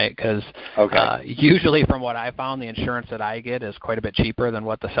 right? Because usually from what I found, the insurance that I get is quite a bit cheaper than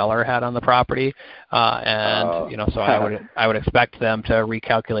what the seller had on the property. So I would expect them to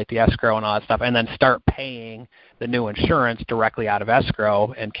recalculate the escrow and all that stuff and then start paying the new insurance directly out of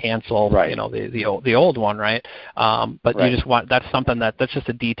escrow and cancel, the old one, right? You just want, that's just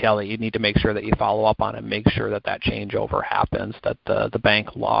a detail that you need to make sure that you follow up on and make sure that changeover happens, that the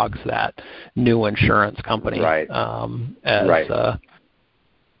bank logs that new insurance company. Right. And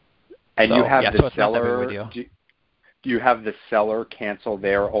you have the seller. Do you have the seller cancel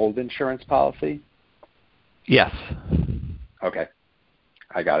their old insurance policy? Yes. Okay,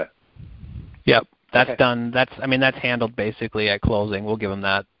 I got it. Yep. That's done. That's handled basically at closing. We'll give them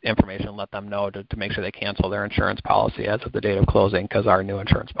that information, let them know to make sure they cancel their insurance policy as of the date of closing, because our new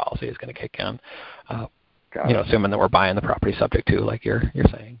insurance policy is going to kick in. Assuming that we're buying the property subject to, like you're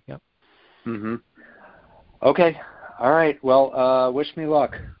saying. Yep. Mm-hmm. Okay. All right. Well, wish me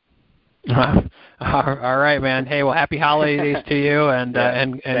luck. All right, man. Hey, well, happy holidays to you, and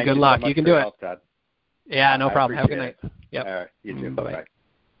good luck. You can do it. Help, Todd. Yeah, no problem. Have a good night. Yep. All right. You too. Bye-bye. Bye.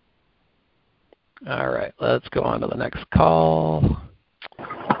 All right, let's go on to the next call.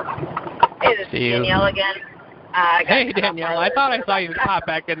 Hey, this is Danielle again. Hey, Danielle. I thought I saw you pop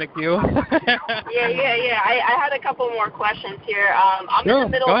back in the queue. Yeah. I had a couple more questions here. I'm in the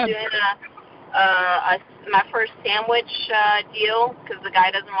middle of doing my first sandwich deal because the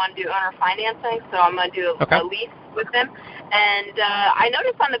guy doesn't want to do owner financing, so I'm going to do a lease with him. And I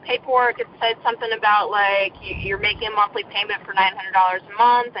noticed on the paperwork it said something about like you're making a monthly payment for $900 a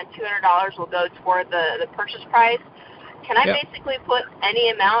month and $200 will go toward the purchase price. Can I basically put any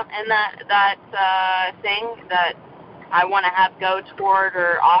amount in that thing that I want to have go toward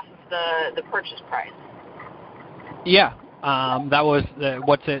or off of the purchase price? Yeah, that was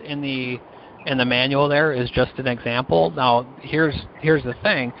what's it in the manual. There is just an example. Now here's the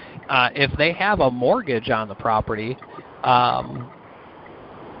thing: if they have a mortgage on the property,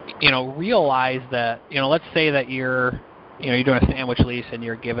 realize that let's say that you're doing a sandwich lease and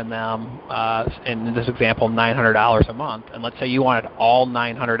you're giving them, in this example, $900 a month, and let's say you wanted all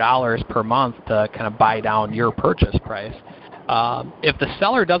 $900 per month to kind of buy down your purchase price. If the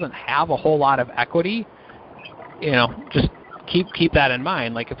seller doesn't have a whole lot of equity, just keep that in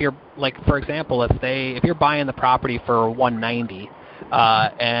mind. Like if you're, for example, if you're buying the property for $190,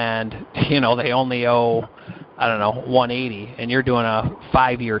 and they only owe, I don't know, $180, and you're doing a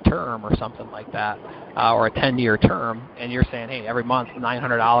 5-year term or something like that, or a 10-year term, and you're saying, hey, every month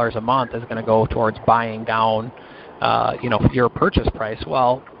 $900 a month is going to go towards buying down, your purchase price.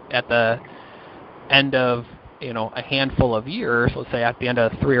 Well, at the end of a handful of years, let's say at the end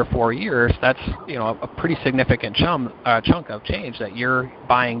of 3 or 4 years, that's a pretty significant chunk of change that you're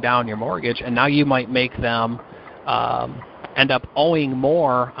buying down your mortgage, and now you might make them end up owing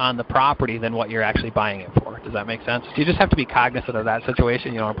more on the property than what you're actually buying it for. Does that make sense? You just have to be cognizant of that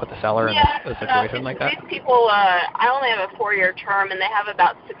situation. You don't want to put the seller in a situation like that. These people, I only have a 4-year term, and they have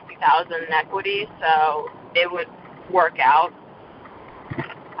about $60,000 in equity, so it would work out.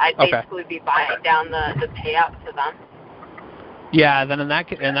 I'd basically be buying down the payout to them. Yeah, then in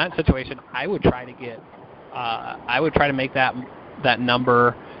that situation, I would try to make that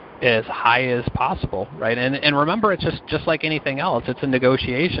number as high as possible, right? And remember, it's just like anything else. It's a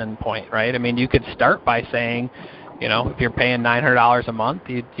negotiation point, right? I mean, you could start by saying, if you're paying $900 a month,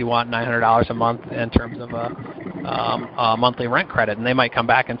 you want $900 a month in terms of a monthly rent credit, and they might come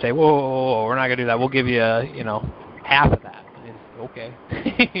back and say, whoa, we're not going to do that. We'll give you, half of that. And okay,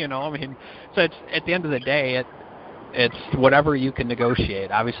 so it's at the end of the day, it's whatever you can negotiate.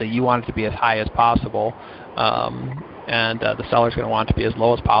 Obviously, you want it to be as high as possible. And the seller's going to want it to be as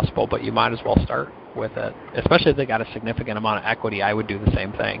low as possible, but you might as well start with it, especially if they got a significant amount of equity. I would do the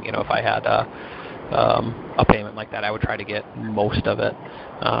same thing. If I had a payment like that, I would try to get most of it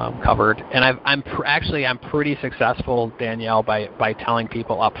covered. And I'm pretty successful, Danielle, by telling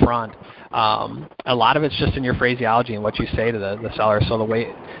people up front. A lot of it's just in your phraseology and what you say to the seller.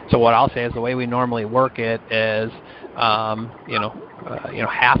 So what I'll say is the way we normally work it is, half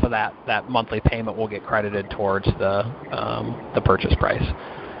of that monthly payment will get credited towards the purchase price,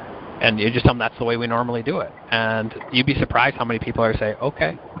 and you just tell them that's the way we normally do it, and you'd be surprised how many people are saying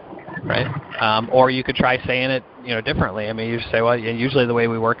okay, right? Or you could try saying it differently. I mean, you just say, well, usually the way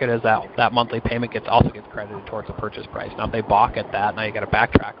we work it is that monthly payment also gets credited towards the purchase price. Now, if they balk at that, now you got to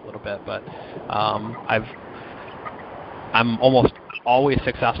backtrack a little bit. But I'm almost always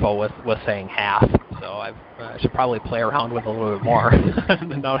successful with saying half. So I should probably play around with a little bit more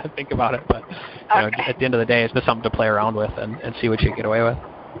now that I think about it. But at the end of the day, it's just something to play around with and see what you can get away with.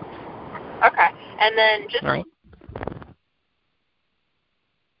 Okay, and then just. All right.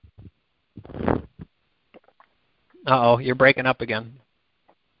 Uh-oh, you're breaking up again.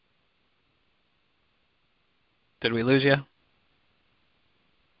 Did we lose you?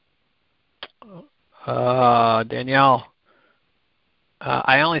 Danielle.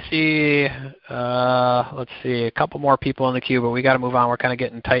 I only see, let's see, a couple more people in the queue, but we got to move on. We're kind of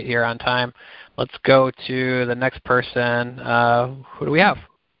getting tight here on time. Let's go to the next person. Who do we have?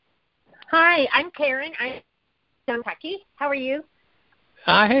 Hi, I'm Karen. I'm from Kentucky. How are you?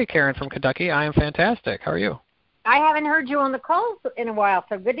 Hey, Karen from Kentucky. I am fantastic. How are you? I haven't heard you on the calls in a while,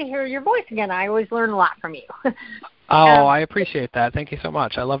 so good to hear your voice again. I always learn a lot from you. I appreciate that. Thank you so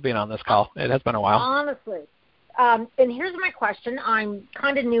much. I love being on this call. It has been a while. Honestly. And here's my question. I'm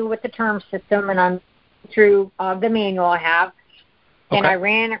kind of new with the term system, and I'm through the manual I have, and I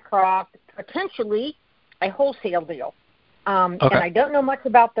ran across potentially a wholesale deal. And I don't know much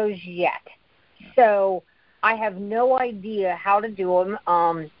about those yet. So I have no idea how to do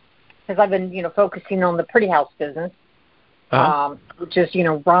them. Because I've been, focusing on the pretty house business, which is,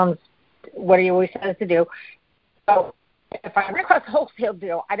 Ron's what he always says to do. So if I run across a wholesale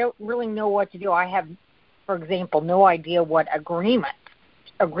deal, I don't really know what to do. I have, for example, no idea what agreement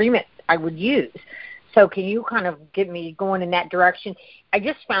I would use. So can you kind of get me going in that direction? I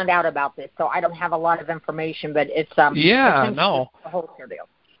just found out about this, so I don't have a lot of information, but it's a wholesale deal.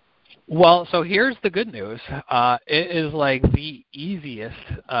 Well, so here's the good news. It is like the easiest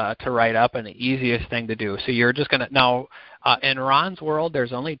to write up and the easiest thing to do. So you're just going to, now in Ron's world,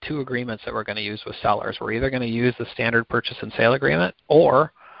 there's only two agreements that we're going to use with sellers. We're either going to use the standard purchase and sale agreement,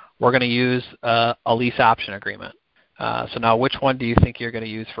 or we're going to use a lease option agreement. So now which one do you think you're going to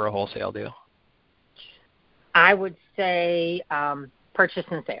use for a wholesale deal? I would say purchase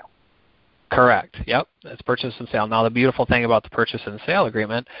and sale. Correct. Yep. It's purchase and sale. Now, the beautiful thing about the purchase and sale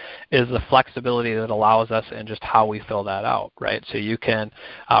agreement is the flexibility that allows us in just how we fill that out, right? So you can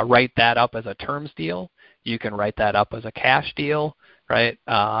write that up as a terms deal. You can write that up as a cash deal, right?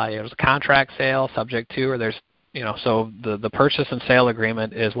 There's a contract sale subject to, or there's, so the purchase and sale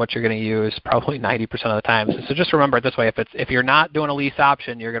agreement is what you're going to use probably 90% of the time. So just remember it this way: if you're not doing a lease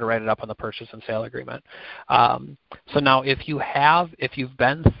option, you're going to write it up on the purchase and sale agreement. So now, if you've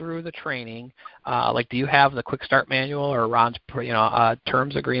been through the training, do you have the Quick Start Manual or Ron's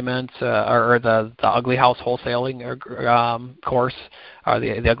terms agreements or the Ugly House wholesaling course or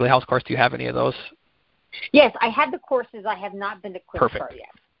the Ugly House course? Do you have any of those? Yes, I had the courses. I have not been to Quick Start yet.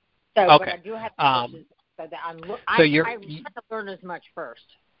 So, okay. But I do have the courses. So that I have to learn as much first.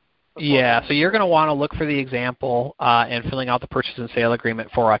 Yeah, so you're going to want to look for the example and filling out the purchase and sale agreement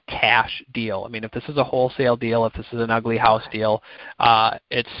for a cash deal. I mean, if this is a wholesale deal, if this is an Ugly House deal,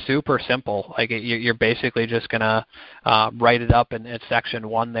 it's super simple. Like you're basically just going to write it up in section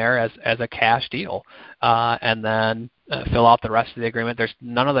 1 there as a cash deal, and then fill out the rest of the agreement. There's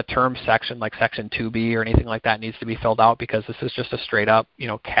none of the terms section like section 2B or anything like that needs to be filled out because this is just a straight up,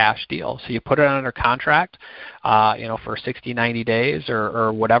 cash deal. So you put it under contract, for 60, 90 days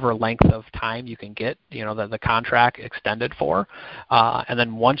or whatever length of time you can get, the contract extended for. And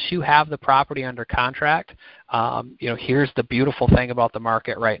then once you have the property under contract, here's the beautiful thing about the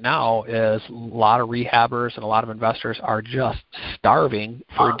market right now is a lot of rehabbers and a lot of investors are just starving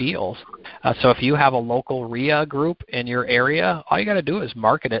for deals. So if you have a local RIA group in your area, all you got to do is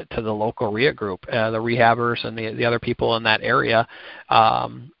market it to the local RIA group, the rehabbers and the other people in that area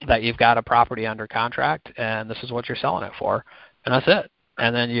that you've got a property under contract and this is what you're selling it for. And that's it.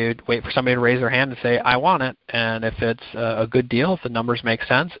 And then you'd wait for somebody to raise their hand and say, I want it. And if it's a good deal, if the numbers make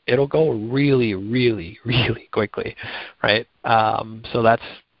sense, it'll go really, really, really quickly, right? So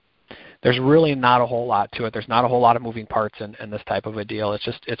there's really not a whole lot to it. There's not a whole lot of moving parts in this type of a deal.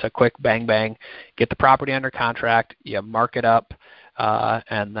 It's a quick bang, bang, get the property under contract, you mark it up,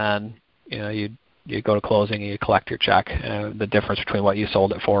 and then, you go to closing and you collect your check, the difference between what you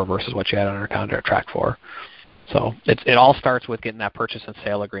sold it for versus what you had under contract for. So it all starts with getting that purchase and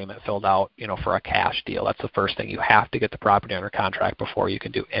sale agreement filled out, for a cash deal. That's the first thing. You have to get the property under contract before you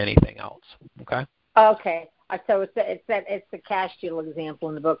can do anything else. Okay. Okay. So it's the cash deal example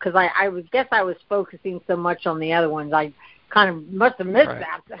in the book because I was focusing so much on the other ones. I kind of must have missed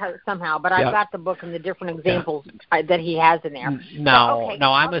that somehow. But I've got the book and the different examples that he has in there.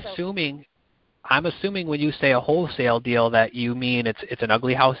 I'm assuming. I'm assuming when you say a wholesale deal that you mean it's an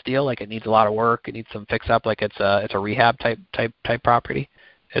ugly house deal, like it needs a lot of work, it needs some fix up, like it's a rehab type property.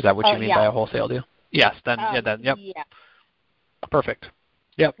 Is that what you mean by a wholesale deal? Yes. Then yep. Yeah. Perfect.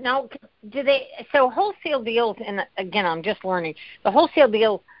 Yep. Now, so wholesale deals, and again, I'm just learning. The wholesale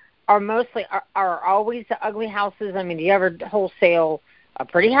deals are mostly are always the ugly houses. I mean, do you ever wholesale a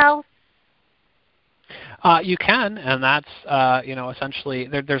pretty house? You can, and that's essentially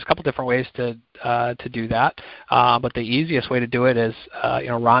there's a couple different ways to do that. But the easiest way to do it is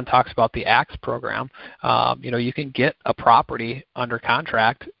Ron talks about the ACTS program. You can get a property under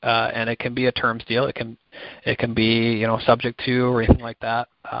contract, and it can be a terms deal. It can be subject to or anything like that.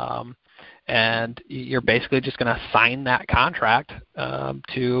 And you're basically just going to sign that contract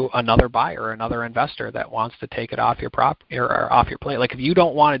to another buyer or another investor that wants to take it off your or off your plate. Like if you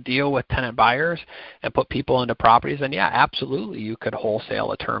don't want to deal with tenant buyers and put people into properties, then yeah, absolutely you could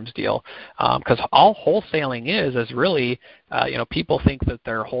wholesale a terms deal. Because all wholesaling is really, people think that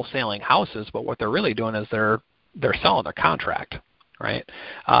they're wholesaling houses, but what they're really doing is they're selling their contract. Right?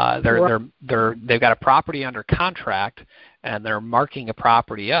 They've got a property under contract, and they're marking a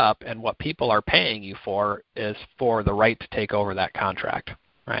property up, and what people are paying you for is for the right to take over that contract.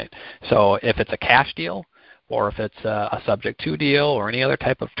 Right? So if it's a cash deal, or if it's a subject to deal, or any other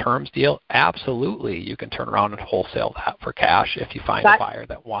type of terms deal, absolutely you can turn around and wholesale that for cash if you find a buyer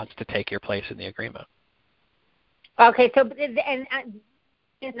that wants to take your place in the agreement. Okay, so and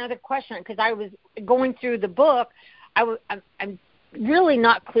another question, because I was going through the book, I'm really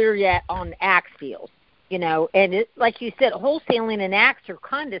not clear yet on ACTS deals, and like you said, wholesaling and ACTS are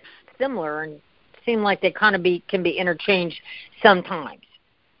kind of similar and seem like they kind of can be interchanged sometimes.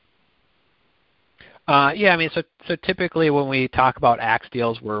 Yeah, I mean, so typically when we talk about ACTS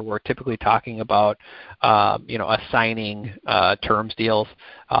deals, we're typically talking about assigning terms deals.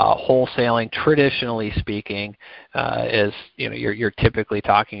 Wholesaling, traditionally speaking, is you're typically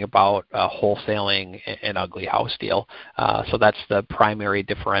talking about wholesaling an ugly house deal. So that's the primary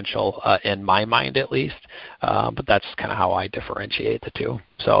differential in my mind, at least. But that's kind of how I differentiate the two.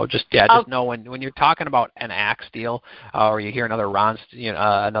 So just know when you're talking about an ACTS deal, or you hear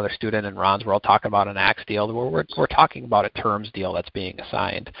another student in Ron's world talking about an ACTS deal, we're talking about a terms deal that's being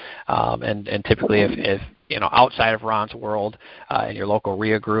assigned. And typically, if outside of Ron's world, in your local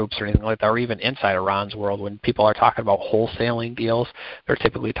RIA groups or anything like that, or even inside of Ron's world, when people are talking about wholesaling deals, they're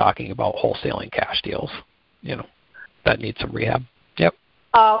typically talking about wholesaling cash deals, that need some rehab. Yep.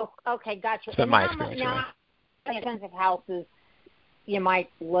 Oh, okay, gotcha. It's been my experience. Now, in terms of houses, you might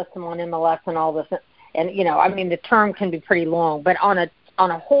list them on MLS and all this, and the term can be pretty long. But on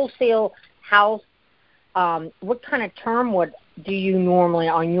a wholesale house, what kind of term do you normally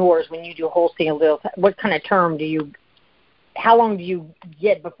on yours when you do wholesale deals? What kind of term how long do you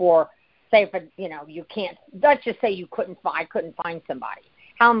get before, say, if you can't, let's just say you couldn't find somebody.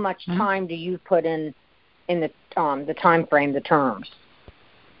 How much time do you put in the time frame, the terms?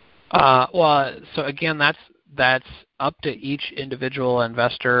 Well, so again, that's up to each individual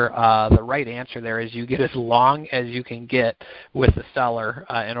investor. The right answer there is you get as long as you can get with the seller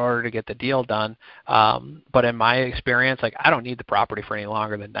in order to get the deal done. But in my experience, I don't need the property for any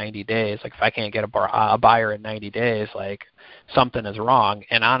longer than 90 days. If I can't get a buyer in 90 days, something is wrong.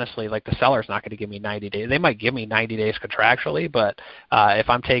 And honestly, the seller's not going to give me 90 days. They might give me 90 days contractually, but if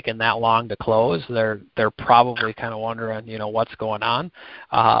I'm taking that long to close, they're probably kind of wondering, what's going on.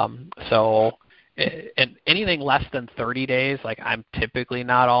 And anything less than 30 days, I'm typically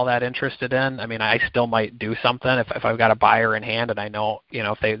not all that interested in. I mean, I still might do something if I've got a buyer in hand and I know,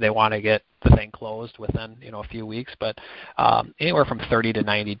 if they want to get the thing closed within, a few weeks. But anywhere from 30 to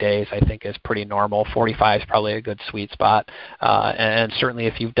 90 days, I think, is pretty normal. 45 is probably a good sweet spot. And certainly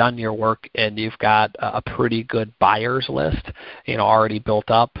if you've done your work and you've got a pretty good buyers list, already built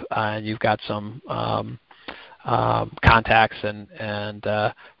up, and you've got some contacts and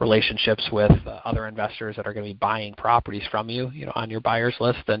relationships with other investors that are going to be buying properties from you, on your buyers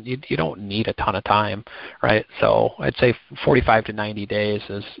list, then you don't need a ton of time, right? So I'd say 45 to 90 days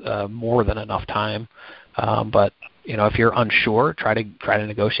is more than enough time. But if you're unsure, try to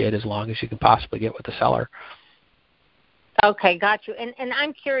negotiate as long as you can possibly get with the seller. Okay, got you. And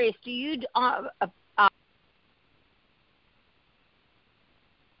I'm curious, do you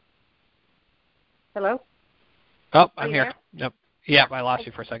hello? Oh, I'm here. Yep. Yeah, I lost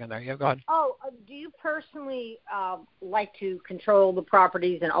you for a second there. Yeah, go ahead. Oh, do you personally like to control the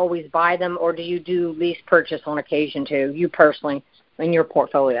properties and always buy them, or do you do lease purchase on occasion too, you personally, in your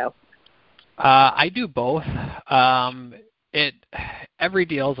portfolio? I do both. Every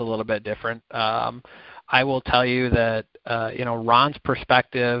deal is a little bit different. I will tell you that Ron's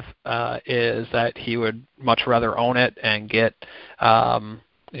perspective is that he would much rather own it and get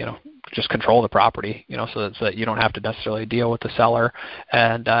just control the property, so that you don't have to necessarily deal with the seller.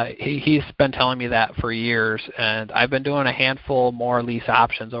 And he's been telling me that for years. And I've been doing a handful more lease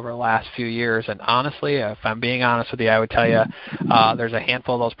options over the last few years. And honestly, if I'm being honest with you, I would tell you there's a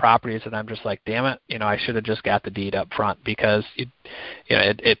handful of those properties that I'm just like, damn it, I should have just got the deed up front, because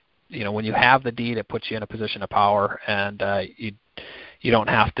when you have the deed, it puts you in a position of power, and you don't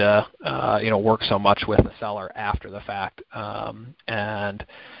have to work so much with the seller after the fact. And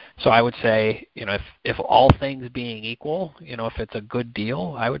so I would say, if all things being equal, if it's a good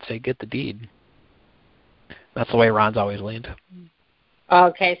deal, I would say get the deed. That's the way Ron's always leaned.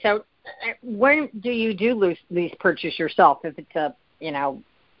 Okay, so when do you do lease purchase yourself? If it's a,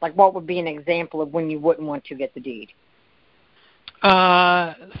 what would be an example of when you wouldn't want to get the deed?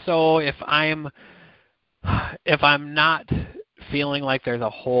 So if I'm not feeling like there's a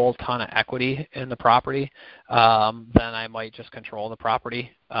whole ton of equity in the property, then I might just control the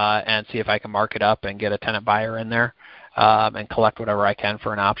property and see if I can mark it up and get a tenant buyer in there and collect whatever I can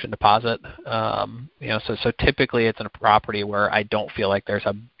for an option deposit. So typically it's in a property where I don't feel like there's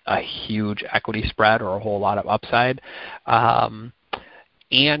a huge equity spread or a whole lot of upside.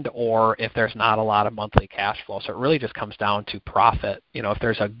 And or if there's not a lot of monthly cash flow. So it really just comes down to profit. If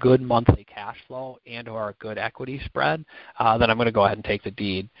there's a good monthly cash flow and or a good equity spread, then I'm going to go ahead and take the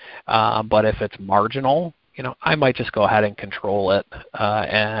deed. But if it's marginal, I might just go ahead and control it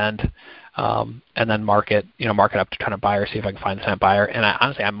and then mark it up to tenant buyer, see if I can find a tenant buyer. And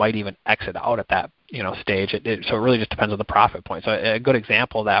honestly, I might even exit out at that stage. So it really just depends on the profit point. So a good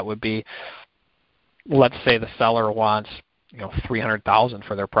example of that would be, let's say the seller wants $300,000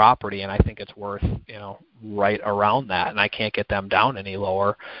 for their property, and I think it's worth right around that, and I can't get them down any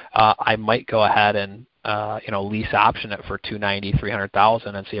lower. I might go ahead and lease option it for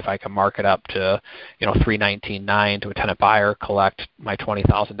 $290,000-$300,000 and see if I can mark it up to $319,900 to a tenant buyer, collect my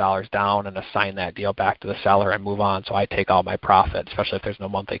 $20,000 down, and assign that deal back to the seller and move on. So I take all my profit, especially if there's no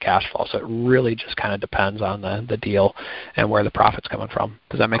monthly cash flow. So it really just kind of depends on the deal and where the profit's coming from.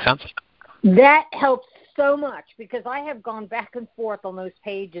 Does that make sense? That helps so much, because I have gone back and forth on those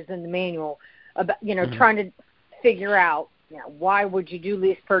pages in the manual about trying to figure out why would you do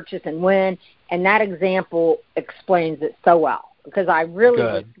lease purchase and when, and that example explains it so well, because I really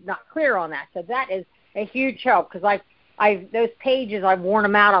was not clear on that. So that is a huge help, because those pages I've worn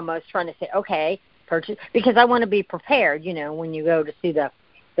them out almost trying to say, okay, purchase, because I want to be prepared when you go to see the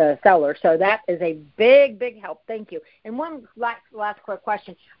seller. So that is a big help. Thank you. And one last quick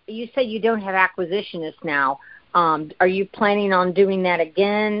question. You said you don't have acquisitionists now. Are you planning on doing that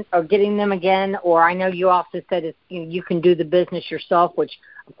again or getting them again? Or I know you also said you can do the business yourself, which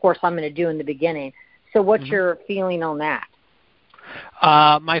of course I'm going to do in the beginning. So what's your feeling on that?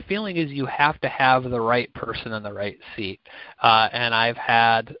 My feeling is you have to have the right person in the right seat. And I've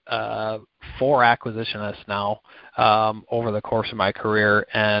had 4 acquisitionists now over the course of my career,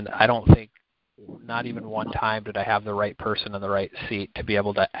 and I don't think not even one time did I have the right person in the right seat to be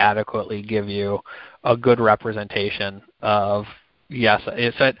able to adequately give you a good representation of yes.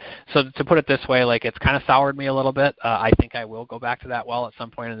 So to put it this way, like, it's kind of soured me a little bit. I think I will go back to that well at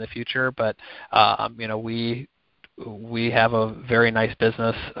some point in the future, but we have a very nice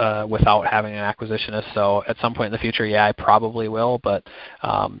business without having an acquisitionist. So at some point in the future, yeah, I probably will, but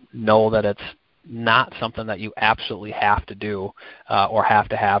know that it's not something that you absolutely have to do or have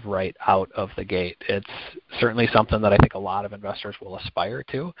to have right out of the gate. It's certainly something that I think a lot of investors will aspire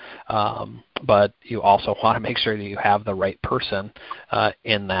to, but you also want to make sure that you have the right person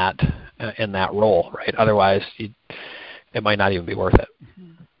in that role, right? Otherwise, it might not even be worth it.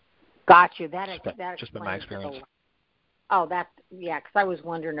 Got you. That just been my experience. Oh, because I was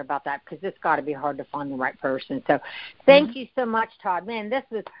wondering about that, because it's got to be hard to find the right person. So thank you so much, Todd. Man, this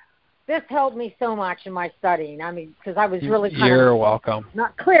helped me so much in my studying. I mean, because I was really You're welcome.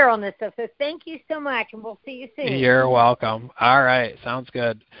 Not clear on this stuff. So thank you so much, and we'll see you soon. You're welcome. All right. Sounds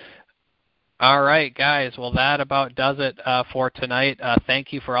good. All right, guys. Well, that about does it for tonight.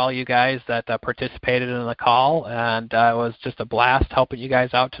 Thank you for all you guys that participated in the call, and it was just a blast helping you guys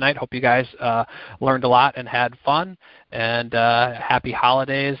out tonight. Hope you guys learned a lot and had fun, and happy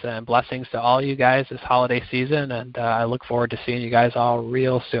holidays and blessings to all you guys this holiday season, and I look forward to seeing you guys all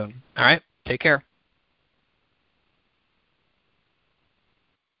real soon. All right, take care.